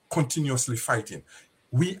from continuously fighting.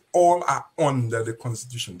 We all are under the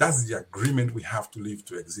Constitution. That's the agreement we have to live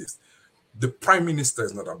to exist. The Prime Minister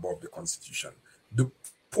is not above the Constitution. The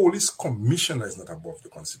police commissioner is not above the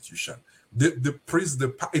Constitution. The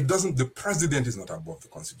president is not above the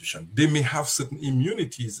Constitution. They may have certain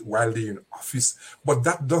immunities while they're in office, but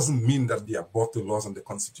that doesn't mean that they're above the laws and the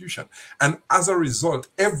Constitution. And as a result,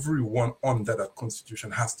 everyone under that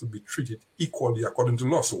Constitution has to be treated equally according to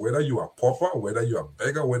law. So whether you are pauper, whether you are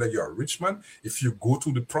beggar, whether you are a rich man, if you go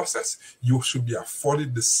through the process, you should be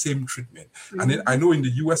afforded the same treatment. Mm-hmm. And then I know in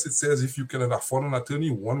the US it says if you cannot afford an attorney,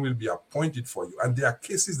 one will be appointed for you. And there are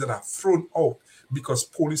cases that are thrown out because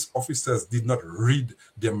police officers did not read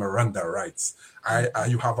their Miranda rights.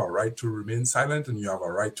 You have a right to remain silent and you have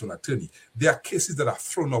a right to an attorney. There are cases that are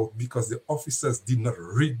thrown out because the officers did not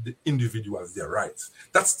read the individuals their rights.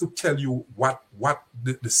 That's to tell you what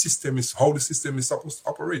the system is, how the system is supposed to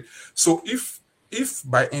operate. So if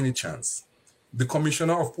by any chance the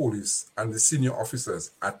commissioner of police and the senior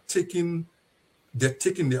officers are taking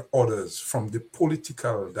their orders from the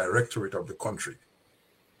political directorate of the country,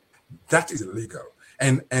 that is illegal.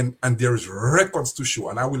 And there is records to show.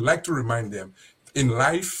 And I would like to remind them, in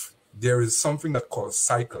life, there is something that calls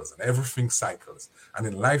cycles, and everything cycles. And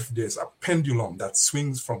in life, there's a pendulum that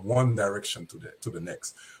swings from one direction to the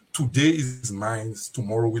next. Today is mine,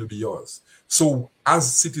 tomorrow will be yours. So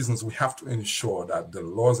as citizens, we have to ensure that the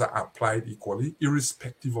laws are applied equally,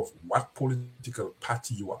 irrespective of what political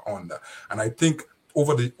party you are under. And I think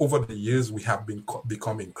over the years, we have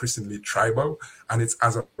become increasingly tribal, and it's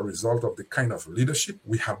as a result of the kind of leadership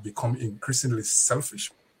we have become increasingly selfish.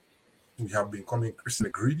 we have been becoming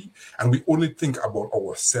increasingly greedy, and we only think about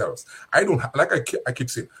ourselves. I keep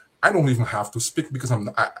saying, I don't even have to speak because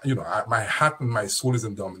my heart and my soul is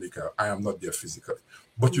in Dominica. I am not there physically.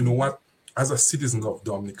 But you know what? As a citizen of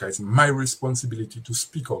Dominica, it's my responsibility to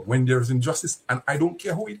speak out when there is injustice, and I don't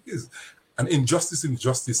care who it is. And injustice is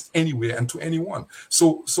justice anywhere and to anyone.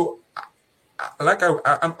 So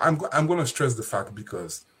I'm going to stress the fact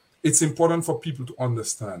because it's important for people to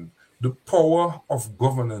understand the power of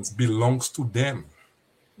governance belongs to them.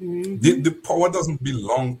 The power doesn't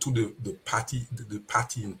belong to the party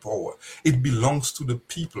in power. It belongs to the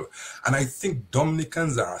people. And I think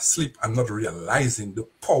Dominicans are asleep and not realizing the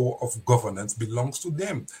power of governance belongs to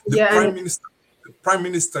them. The Prime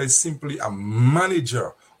Minister is simply a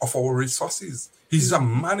manager of our resources. He's a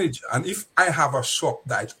manager. And if I have a shop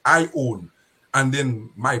that I own, and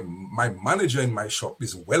then my manager in my shop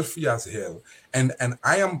is wealthy as hell, and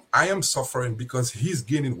I am suffering because he's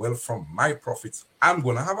gaining wealth from my profits, I'm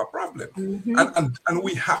gonna have a problem. And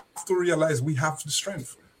we have to realize we have the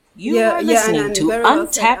strength. You are listening to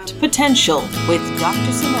Untapped Potential with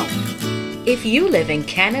Dr. Simone. If you live in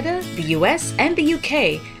Canada, the US, and the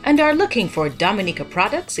UK and are looking for Dominica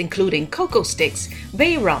products including cocoa sticks,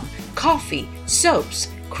 bay rum, coffee, soaps,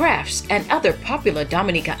 crafts, and other popular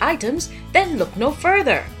Dominica items, then look no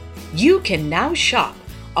further. You can now shop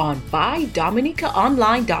on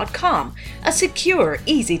BuyDominicaOnline.com, a secure,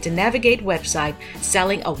 easy-to-navigate website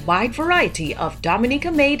selling a wide variety of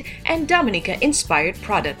Dominica-made and Dominica-inspired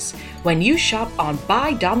products. When you shop on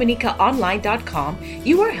BuyDominicaOnline.com,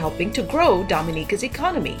 you are helping to grow Dominica's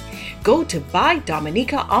economy. Go to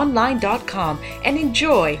BuyDominicaOnline.com and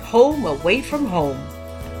enjoy home away from home.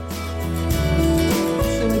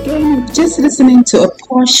 Again, just listening to a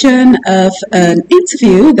portion of an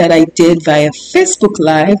interview that I did via Facebook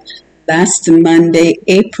Live last Monday,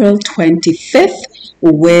 April 25th,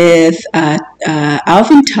 with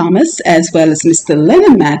Alvin Thomas as well as Mr.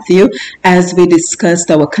 Lennon Matthew, as we discussed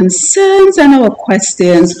our concerns and our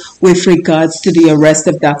questions with regards to the arrest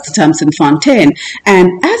of Dr. Thompson Fontaine. And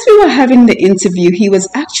as we were having the interview, he was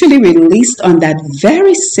actually released on that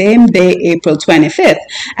very same day, April 25th.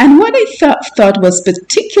 And what I thought was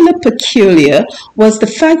particularly peculiar was the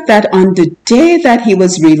fact that on the day that he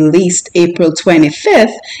was released, April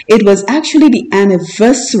 25th, it was actually the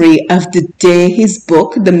anniversary of the day his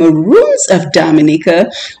book, The Maroons of Dominica,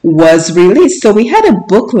 was released. So we had a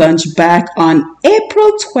book launch back on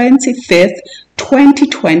April 25th,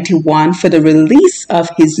 2021 for the release of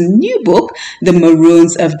his new book, The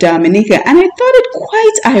Maroons of Dominica. And I thought it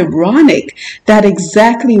quite ironic that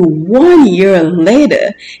exactly 1 year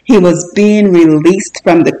later, he was being released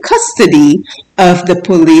from the custody of the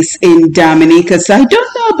police in Dominica. So I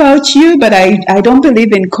don't know about you, but I don't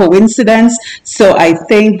believe in coincidence. So I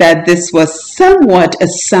think that this was somewhat a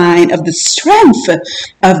sign of the strength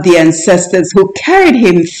of the ancestors who carried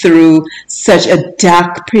him through such a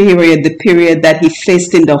dark period, the period that he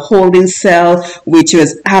faced in the holding cell, which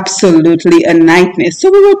was absolutely a nightmare. So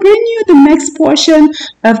we will bring you the next portion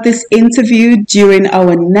of this interview during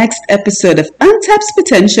our next episode of Untapped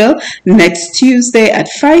Potential next Tuesday at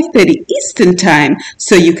 5:30 Eastern Time.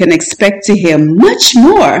 So you can expect to hear much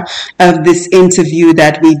more of this interview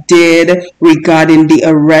that we did regarding the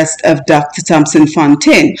arrest of Dr. Thompson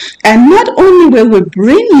Fontaine. And not only will we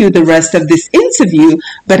bring you the rest of this interview,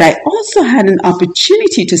 but I also had an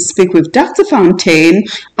opportunity to speak with Dr. Fontaine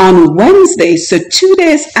on Wednesday, so 2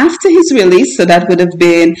 days after his release. So that would have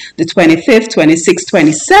been the 25th, 26th,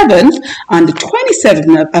 27th. On the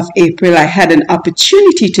 27th of April, I had an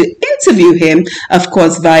opportunity to interview him, of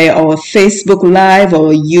course, via our Facebook Live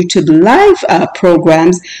or YouTube Live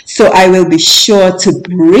programs. So I will be sure to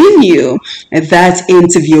bring you that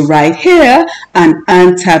interview right here on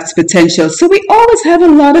Untapped Potential. So we always have a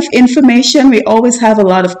lot of information. We always have a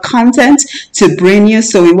lot of content to bring you.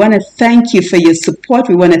 So we want to thank you for your support.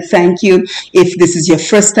 We want to thank you if this is your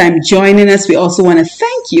first time joining us. We also want to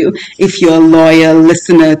thank you if you're a loyal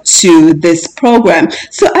listener to this program.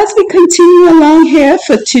 So as we continue along here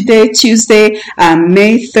for today, Tuesday,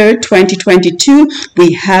 May 3rd, 2022,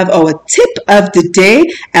 we have our tip of the day,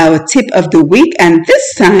 our tip of the week. And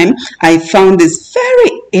this time I found this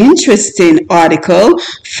very interesting article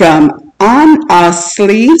from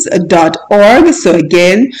onoursleeves.org. So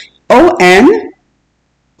again,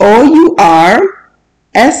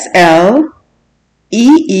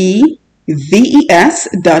 ONOURSLEEVES.org.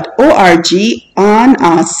 onarsleeves.org,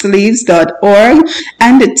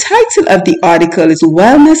 and the title of the article is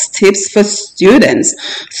Wellness Tips for Students.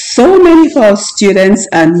 So many of our students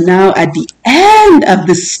are now at the end of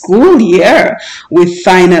the school year with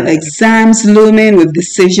final exams looming, with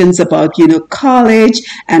decisions about, college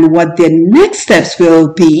and what their next steps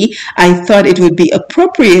will be. I thought it would be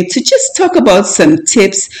appropriate to just talk about some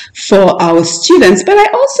tips for our students, but I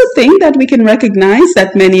also think that we can recognize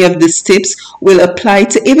that many of these tips will apply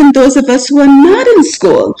to even those of us who are not in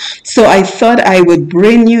school. So I thought I would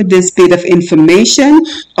bring you this bit of information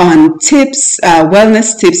on tips,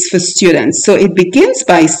 wellness tips for students. So it begins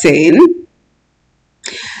by saying,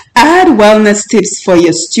 add wellness tips for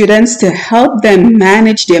your students to help them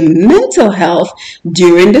manage their mental health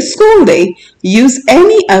during the school day. Use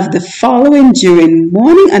any of the following during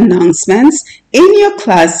morning announcements, in your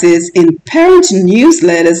classes, in parent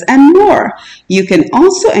newsletters, and more. You can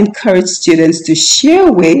also encourage students to share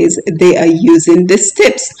ways they are using these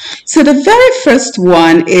tips. So the very first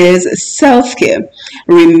one is self-care.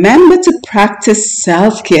 Remember to practice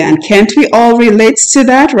self-care, and can't we all relate to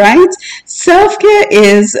that, right? Self-care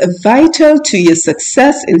is vital to your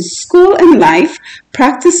success in school and life.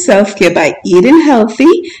 Practice self-care by eating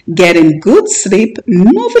healthy, getting good sleep,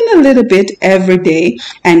 moving a little bit every day,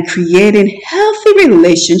 and creating healthy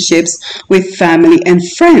relationships with family and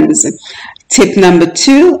friends. Tip number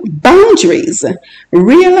 2, boundaries.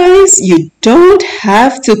 Realize you don't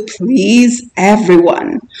have to please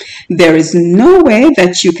everyone. There is no way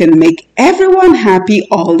that you can make everyone happy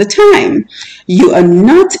all the time. You are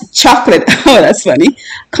not chocolate. Oh, that's funny.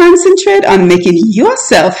 Concentrate on making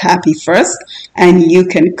yourself happy first, and you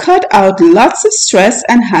can cut out lots of stress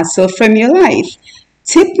and hassle from your life.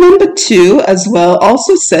 Tip number 2 as well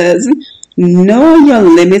also says, know your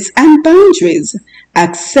limits and boundaries.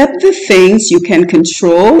 Accept the things you can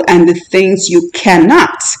control and the things you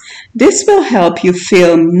cannot. This will help you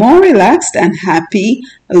feel more relaxed and happy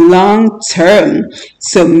long term.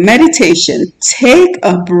 So meditation, take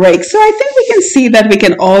a break. So I think we can see that we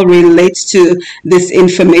can all relate to this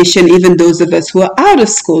information, even those of us who are out of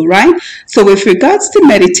school, right? So with regards to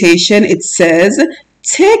meditation, it says,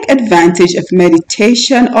 take advantage of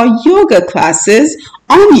meditation or yoga classes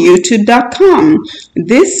on YouTube.com.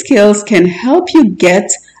 These skills can help you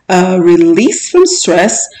get a release from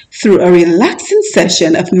stress through a relaxing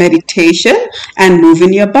session of meditation and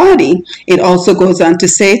moving your body. It also goes on to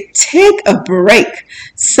say, take a break.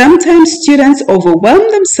 Sometimes students overwhelm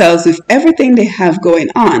themselves with everything they have going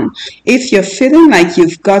on. If you're feeling like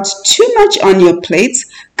you've got too much on your plate,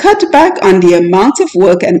 cut back on the amount of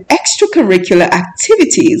work and extracurricular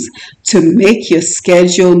activities to make your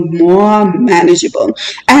schedule more manageable.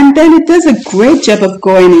 And then it does a great job of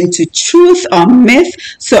going into truth or myth.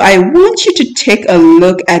 So I want you to take a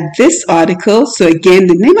look at this article. So again,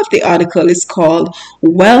 the name of the article is called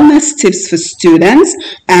Wellness Tips for Students,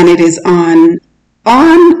 and it is on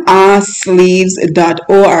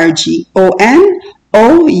onarsleeves.org.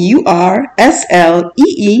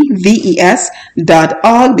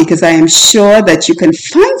 OURSLEEVES.org, because I am sure that you can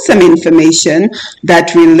find some information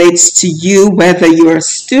that relates to you, whether you're a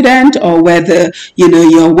student or whether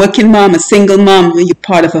you're a working mom, a single mom, or you're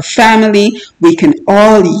part of a family. We can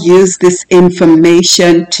all use this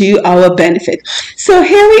information to our benefit. So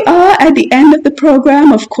here we are at the end of the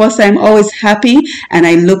program. Of course, I'm always happy, and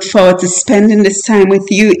I look forward to spending this time with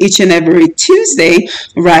you each and every Tuesday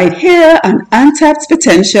right here on Untapped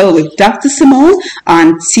Potential with Dr. Simone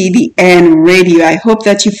on TDN Radio. I hope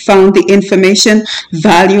that you found the information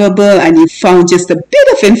valuable, and you found just a bit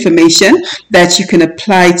of information that you can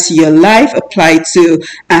apply to your life, apply to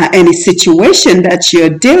any situation that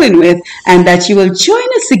you're dealing with, and that you will join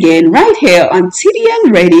us again right here on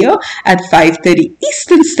TDN Radio at 5:30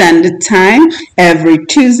 Eastern Standard Time every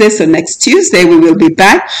Tuesday. So next Tuesday we will be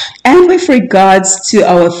back. And with regards to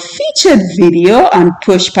our featured video on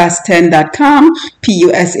pushpast10.com,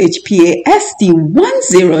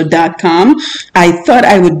 pushpast10.com, I thought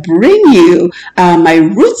I would bring you my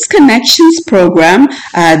Roots Connections program.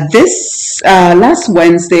 This last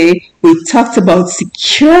Wednesday, we talked about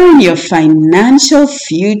securing your financial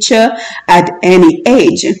future at any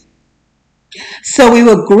age. So we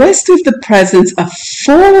were graced with the presence of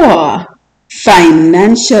 4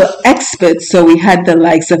 financial experts. So we had the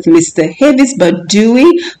likes of Mr. Havis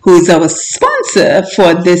Badui, who is our sponsor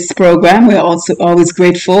for this program. We're also always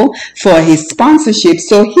grateful for his sponsorship.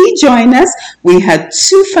 So he joined us. We had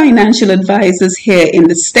 2 financial advisors here in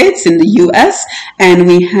the States, in the US, and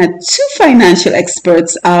we had 2 financial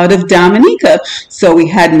experts out of Dominica. So we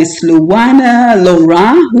had Miss Luana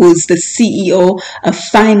Laurent, who's the CEO of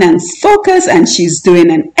Finance Focus, and she's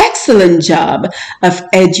doing an excellent job of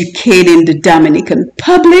educating the Dominican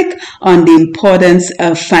public on the importance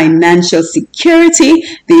of financial security,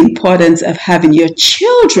 the importance of having your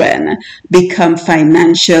children become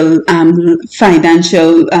financially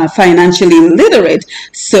literate.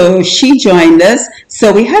 So she joined us.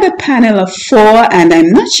 So we had a panel of 4, and I'm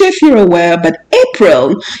not sure if you're aware, but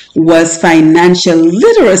April was Financial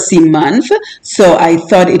Literacy Month. So I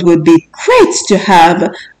thought it would be great to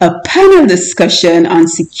have a panel discussion on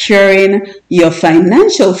securing your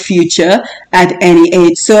financial future at any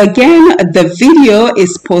age. So again, the video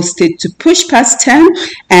is posted to Push Past 10,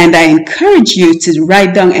 and I encourage you to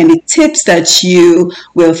write down any tips that you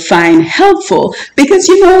will find helpful, because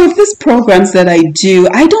with these programs that I do,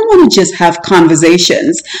 I don't want to just have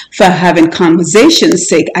conversations for having conversation's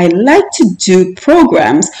sake. I like to do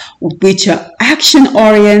programs which are action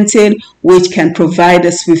oriented, which can provide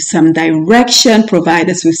us with some direction, provide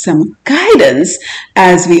us with some guidance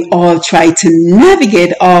as we all try to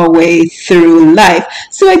navigate our way through life.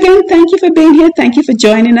 So again, thank you for being here. Thank you for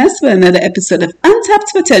joining us for another episode of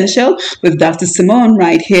Untapped Potential with Dr. Simone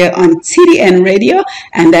right here on TDN Radio.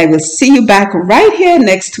 And I will see you back right here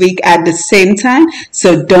next week at the same time.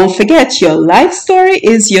 So don't forget, your life story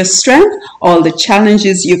is your strength. All the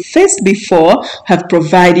challenges you faced before have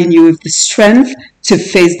provided you with the strength to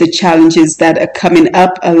face the challenges that are coming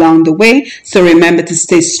up along the way. So remember to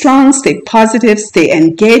stay strong, stay positive, stay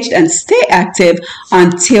engaged, and stay active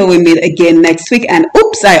until we meet again next week. And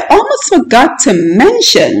oops, I almost forgot to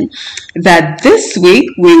mention that this week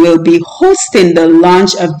we will be hosting the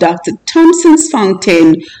launch of Dr. Thompson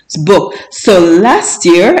Fontaine's book. So last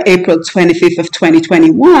year, April 25th of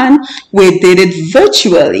 2021, we did it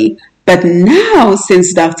virtually. But now,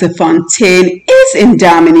 since Dr. Fontaine is in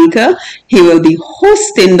Dominica, he will be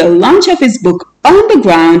hosting the launch of his book on the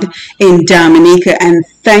ground in Dominica. And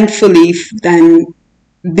thankfully,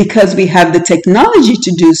 because we have the technology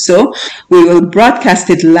to do so, we will broadcast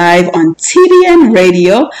it live on TDN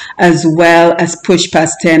Radio as well as Push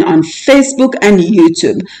Past 10 on Facebook and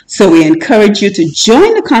YouTube. So we encourage you to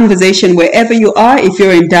join the conversation wherever you are. If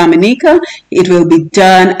you're in Dominica, it will be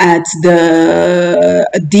done at the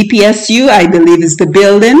DPSU, I believe is the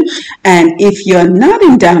building. And if you're not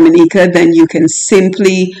in Dominica, then you can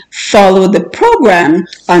simply follow the program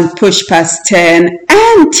on Push Past 10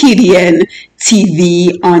 and TDN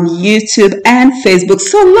TV on YouTube and Facebook.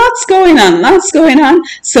 So lots going on.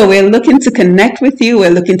 So we're looking to connect with you.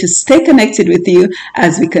 We're looking to stay connected with you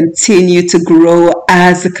as we continue to grow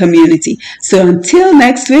as a community. So until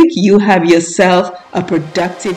next week, you have yourself a productive